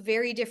have a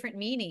very different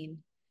meaning.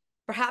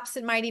 Perhaps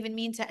it might even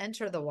mean to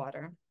enter the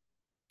water.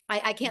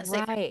 I can't say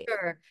for Right.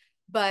 sure,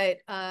 but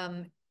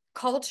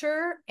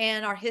culture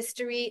and our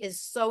history is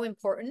so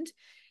important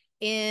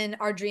in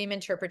our dream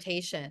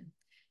interpretation,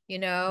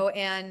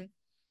 and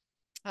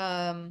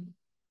um,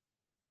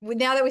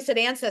 now that we said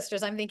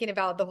ancestors, I'm thinking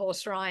about the whole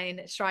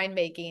shrine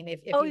making. If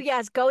Oh you,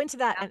 yes, go into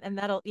that and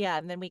that'll yeah,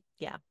 and then we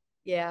yeah.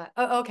 yeah.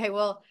 Oh, okay.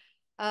 Well,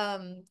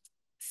 um,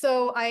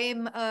 so I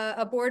am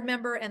a board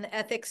member and the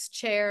ethics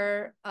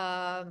chair,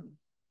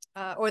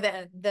 or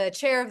the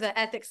chair of the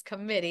ethics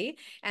committee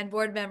and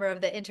board member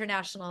of the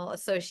International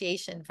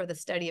Association for the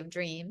Study of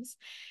Dreams.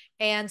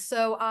 And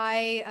so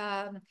I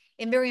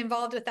am very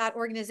involved with that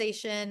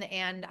organization,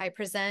 and I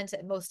present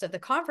at most of the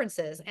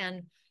conferences.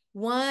 And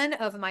one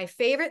of my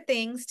favorite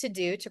things to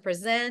do to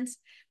present,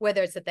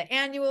 whether it's at the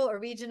annual or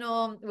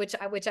regional, which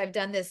I've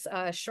done this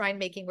shrine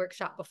making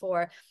workshop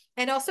before,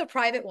 and also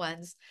private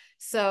ones.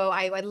 So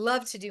I'd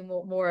love to do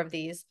more of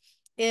these,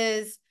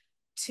 is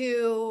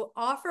to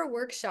offer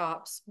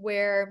workshops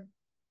where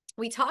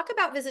we talk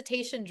about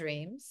visitation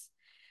dreams,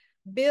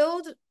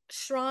 build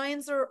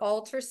shrines or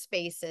altar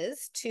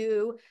spaces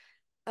to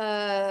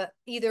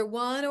either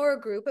one or a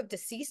group of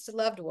deceased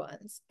loved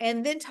ones,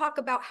 and then talk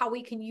about how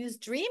we can use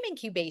dream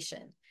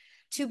incubation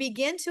to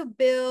begin to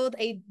build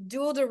a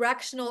dual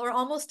directional or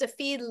almost a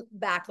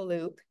feedback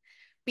loop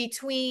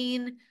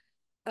between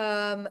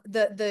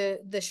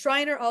the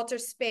shrine or altar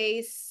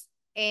space,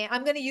 and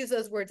I'm going to use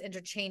those words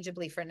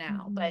interchangeably for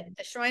now, but Mhm.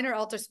 the shrine or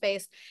altar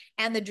space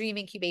and the dream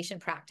incubation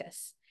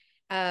practice.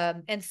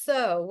 And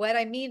so what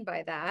I mean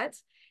by that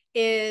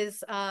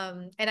is,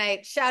 and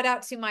I shout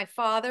out to my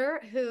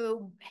father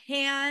who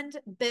hand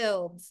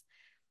builds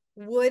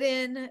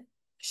wooden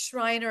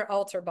shrine or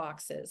altar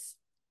boxes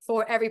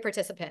for every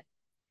participant.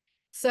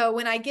 So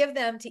when I give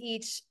them to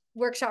each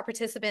workshop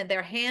participant,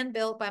 they're hand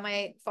built by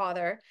my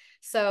father.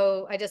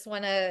 So I just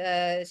want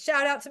to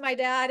shout out to my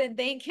dad and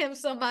thank him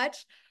so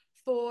much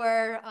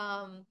for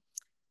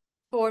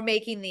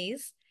making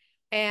these.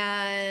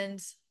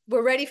 And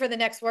we're ready for the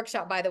next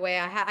workshop, by the way.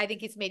 I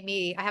think he's made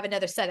me, I have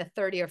another set of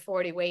 30 or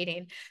 40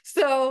 waiting.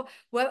 So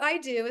what I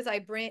do is I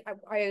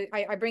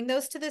bring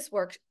those to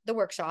the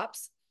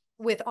workshops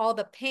with all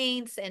the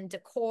paints and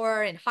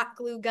decor and hot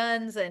glue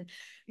guns and,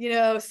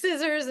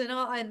 scissors and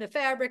all, and the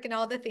fabric and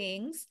all the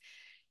things.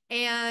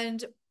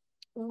 And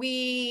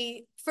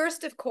we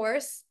first, of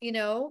course,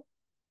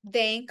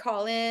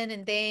 call in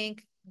and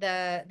thank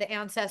the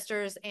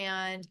ancestors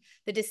and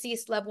the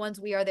deceased loved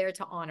ones we are there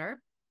to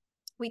honor.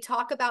 We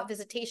talk about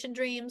visitation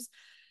dreams,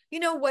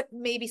 what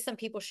maybe some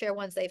people share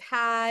ones they've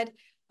had,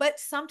 but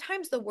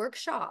sometimes the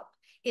workshop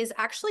is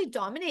actually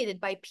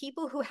dominated by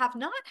people who have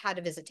not had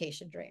a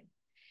visitation dream.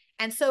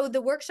 And so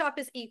the workshop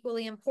is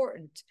equally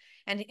important.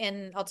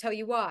 And I'll tell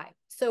you why.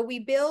 So we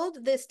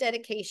build this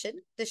dedication,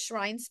 the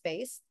shrine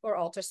space or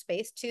altar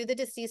space to the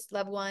deceased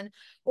loved one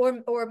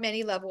or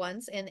many loved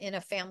ones in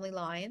a family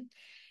line.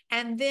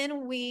 And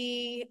then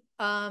we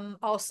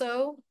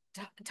also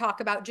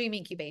talk about dream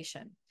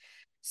incubation.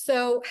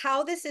 So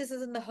how this is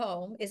in the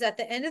home is at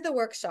the end of the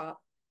workshop,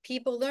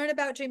 people learn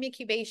about dream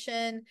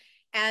incubation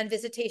and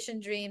visitation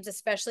dreams,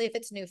 especially if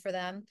it's new for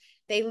them.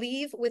 They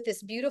leave with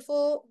this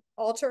beautiful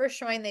altar or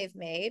shrine they've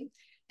made.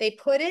 They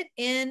put it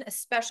in a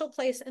special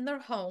place in their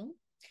home,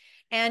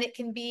 and it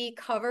can be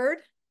covered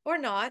or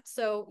not.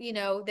 So,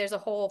 there's a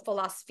whole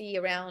philosophy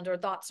around or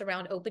thoughts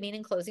around opening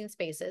and closing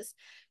spaces.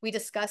 We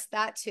discussed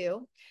that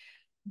too.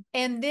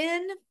 And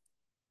then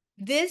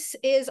this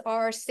is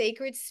our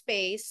sacred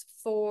space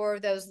for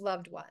those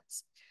loved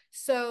ones.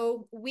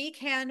 So we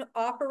can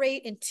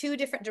operate in two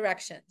different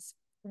directions.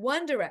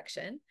 One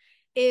direction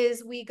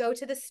is we go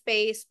to the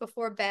space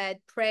before bed,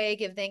 pray,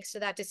 give thanks to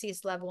that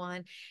deceased loved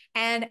one,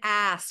 and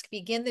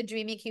begin the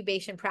dream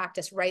incubation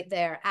practice right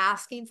there,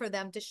 asking for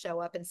them to show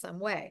up in some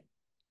way.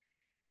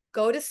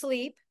 Go to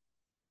sleep,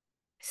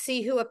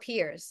 see who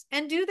appears,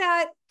 and do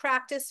that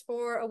practice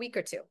for a week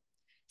or two.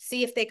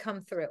 See if they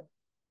come through.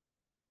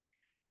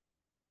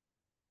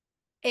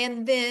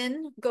 And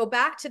then go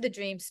back to the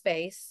dream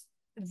space,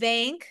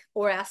 thank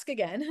or ask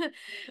again,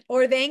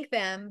 or thank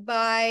them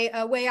by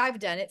a way I've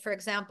done it. For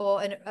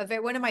example,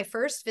 one of my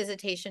first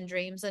visitation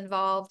dreams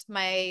involved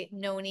my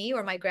noni,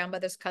 or my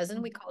grandmother's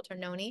cousin, we called her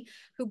noni,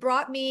 who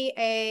brought me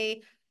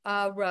a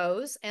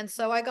rose. And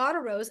so I got a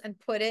rose and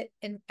put it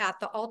at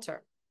the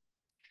altar.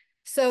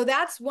 So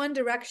that's one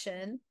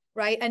direction,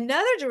 right?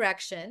 Another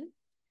direction,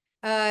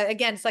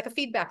 again, it's like a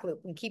feedback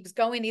loop and keeps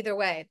going either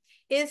way,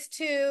 is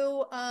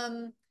to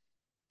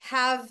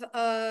have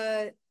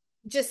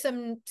just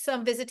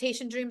some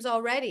visitation dreams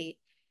already,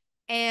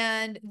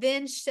 and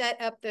then set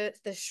up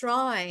the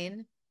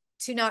shrine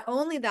to not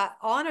only that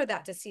honor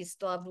that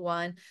deceased loved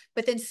one,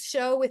 but then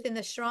show within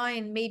the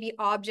shrine maybe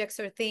objects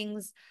or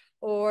things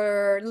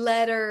or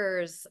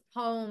letters,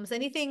 poems,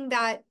 anything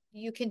that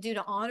you can do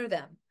to honor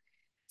them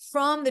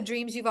from the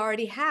dreams you've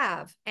already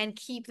have, and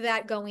keep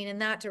that going in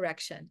that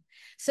direction.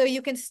 So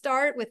you can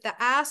start with the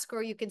ask,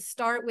 or you can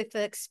start with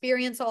the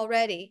experience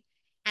already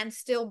and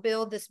still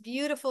build this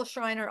beautiful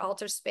shrine or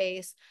altar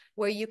space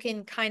where you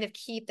can kind of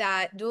keep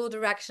that dual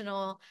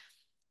directional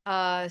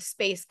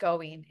space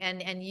going,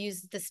 and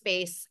use the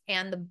space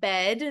and the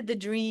bed, the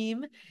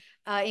dream,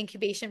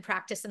 incubation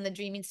practice in the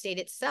dreaming state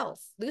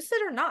itself, lucid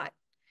or not,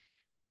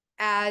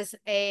 as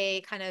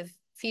a kind of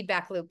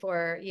feedback loop,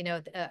 or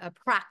a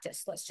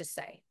practice, let's just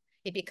say.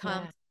 It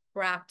becomes Yeah.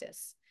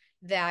 practice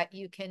that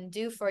you can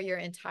do for your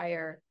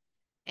entire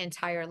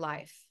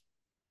life.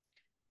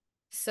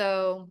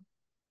 So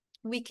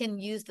we can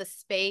use the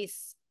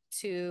space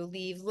to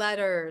leave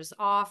letters,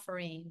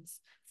 offerings,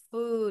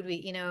 food.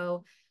 We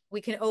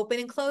can open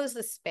and close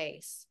the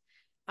space.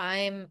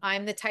 I'm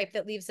the type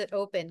that leaves it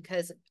open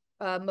because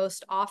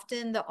most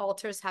often the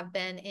altars have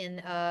been in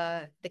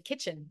the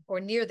kitchen or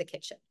near the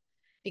kitchen,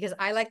 because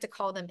I like to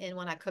call them in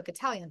when I cook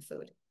Italian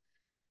food.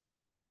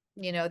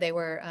 They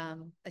were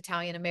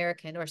Italian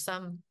American, or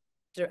some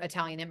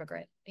Italian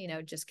immigrant,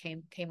 just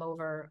came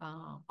over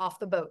off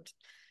the boat.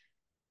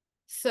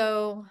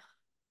 So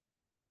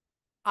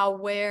I'll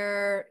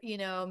wear,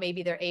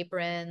 maybe their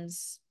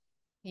aprons,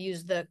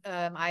 use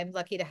I'm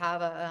lucky to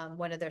have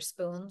one of their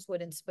spoons,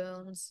 wooden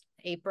spoons,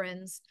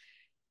 aprons.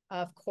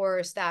 Of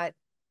course, that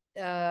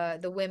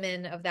the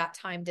women of that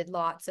time did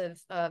lots of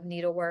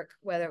needlework,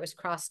 whether it was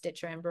cross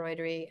stitch or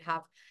embroidery,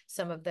 have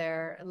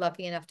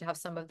lucky enough to have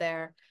some of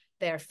their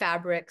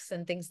fabrics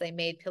and things they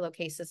made,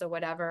 pillowcases or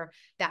whatever.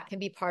 That can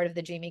be part of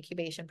the dream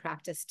incubation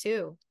practice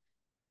too,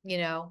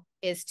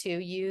 is to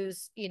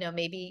use,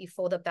 maybe you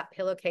fold up that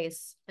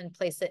pillowcase and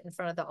place it in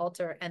front of the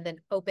altar and then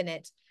open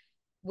it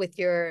with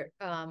your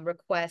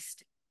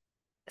request,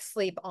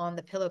 sleep on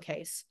the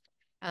pillowcase.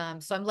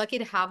 So I'm lucky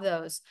to have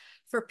those.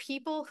 For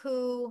people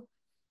who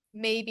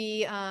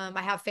maybe,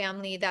 I have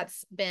family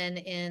that's been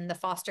in the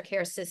foster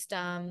care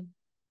system,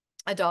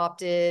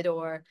 adopted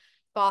or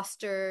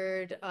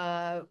fostered,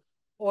 or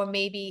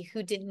maybe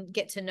who didn't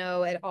get to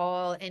know at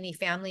all any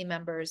family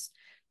members,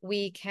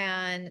 we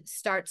can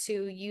start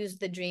to use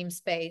the dream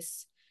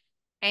space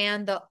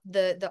and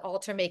the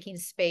altar making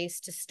space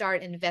to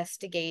start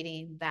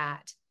investigating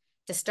that,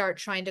 to start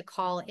trying to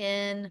call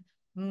in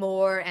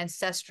more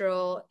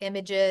ancestral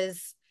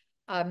images,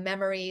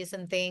 memories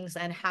and things,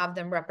 and have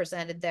them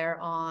represented there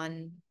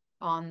on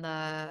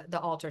the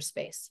altar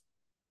space.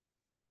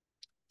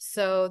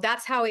 So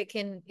that's how it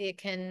can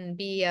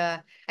be.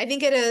 I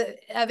think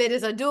of it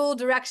as a dual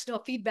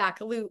directional feedback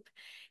loop,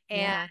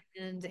 and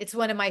Yeah. it's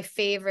one of my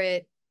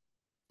favorite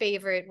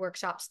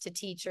workshops to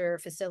teach or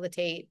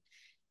facilitate,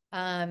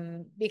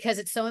 because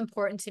it's so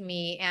important to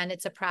me, and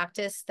it's a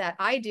practice that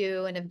I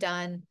do and have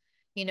done,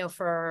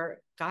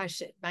 for,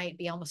 gosh, it might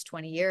be almost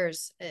 20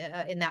 years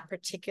in that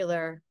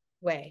particular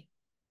way.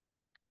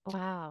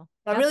 Wow.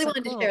 I That's really so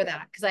wanted to cool. share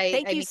that because I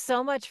Thank I you mean,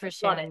 so much I for love it.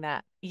 sharing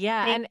that.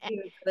 Yeah. Thank And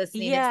you for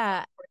listening. It's so yeah,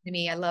 important to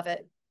me. I love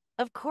it.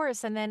 of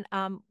course. And then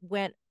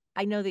when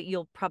I know that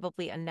you'll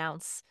probably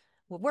announce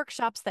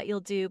workshops that you'll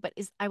do, but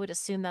I would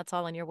assume that's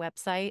all on your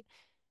website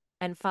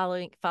and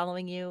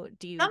following you.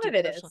 Do you Some do of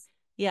it social? is.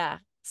 Yeah.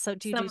 So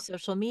do you do Some.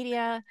 social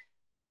media?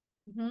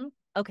 Mhm.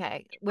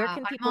 Okay. Where can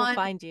I'm people on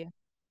find you?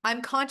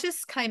 I'm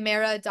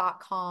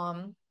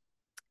consciouschimera.com,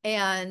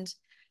 and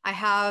I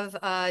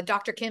have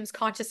Dr. Kim's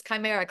Conscious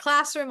Chimera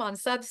Classroom on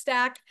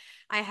Substack.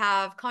 I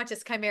have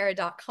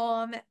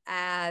consciouschimera.com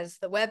as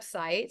the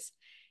website.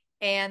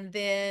 And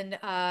then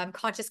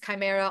Conscious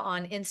Chimera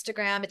on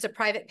Instagram. It's a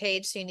private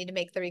page, so you need to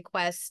make the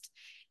request.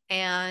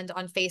 And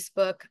on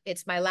Facebook,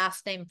 it's my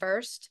last name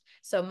first.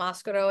 So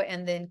Mascaro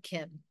and then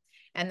Kim.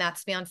 And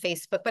that's me on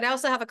Facebook. But I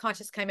also have a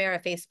Conscious Chimera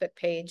Facebook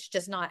page,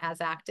 just not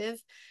as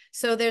active.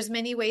 So there's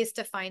many ways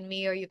to find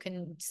me, or you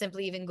can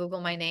simply even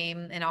Google my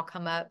name and I'll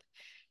come up.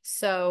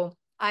 So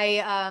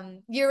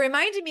you're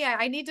reminding me,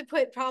 I need to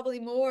put probably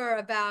more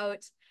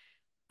about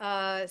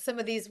some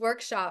of these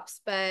workshops,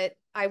 but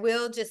I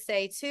will just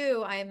say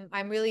too,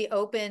 I'm really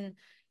open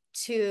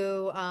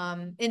to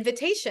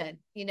invitations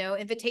Yeah.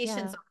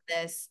 on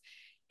this.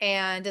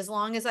 And as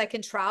long as I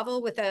can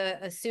travel with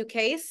a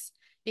suitcase,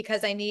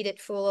 because I need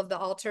it full of the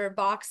altar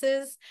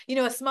boxes,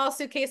 a small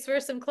suitcase for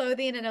some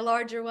clothing and a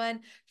larger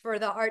one for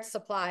the art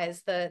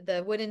supplies,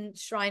 the wooden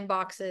shrine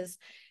boxes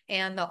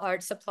and the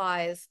art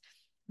supplies,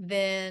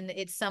 then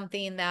it's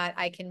something that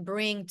I can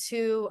bring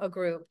to a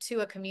group, to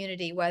a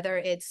community, whether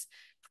it's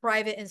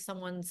private in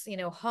someone's,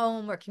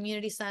 home or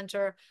community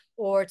center,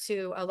 or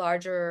to a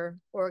larger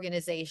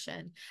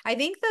organization. I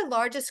think the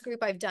largest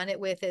group I've done it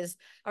with is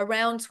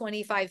around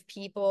 25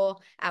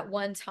 people at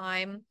one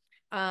time.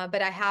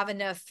 But I have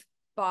enough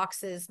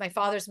boxes. My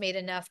father's made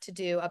enough to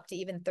do up to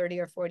even 30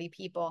 or 40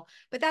 people.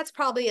 But that's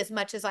probably as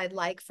much as I'd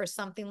like for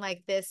something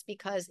like this,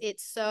 because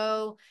it's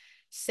so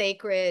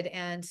sacred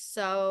and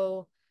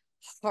so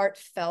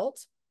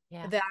heartfelt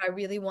Yeah. that I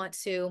really want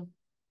to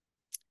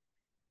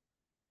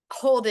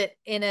hold it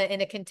in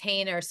a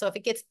container. So if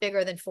it gets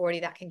bigger than 40,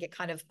 that can get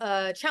kind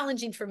of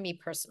challenging for me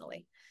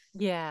personally.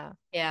 Yeah.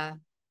 Yeah.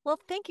 Well,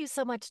 thank you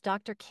so much,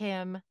 Dr.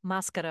 Kim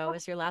Mascaro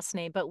is your last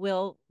name, but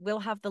we'll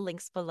have the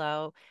links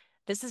below.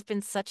 This has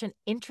been such an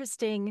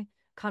interesting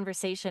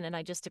conversation, and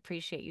I just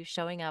appreciate you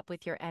showing up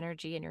with your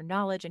energy and your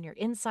knowledge and your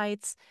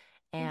insights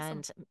Thanks so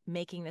much. and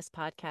making this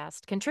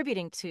podcast,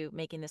 contributing to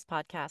making this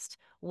podcast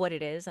what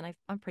it is. And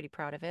I'm pretty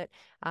proud of it.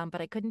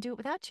 But I couldn't do it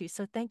without you.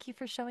 So thank you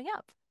for showing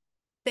up.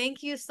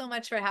 Thank you so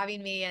much for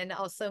having me, and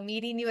also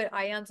meeting you at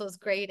Ions was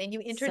great. And you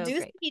So introduced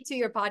great. me to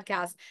your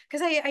podcast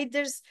because I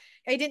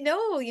didn't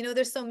know,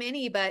 there's so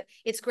many, but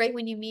it's great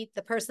when you meet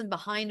the person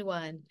behind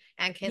one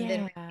and can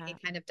then Yeah. really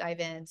kind of dive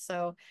in.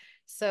 So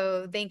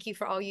thank you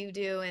for all you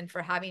do and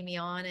for having me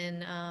on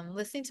and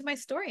listening to my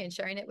story and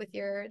sharing it with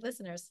your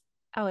listeners.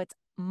 Oh, it's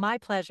my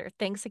pleasure.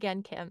 Thanks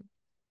again, Kim.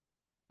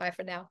 Bye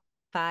for now.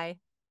 Bye.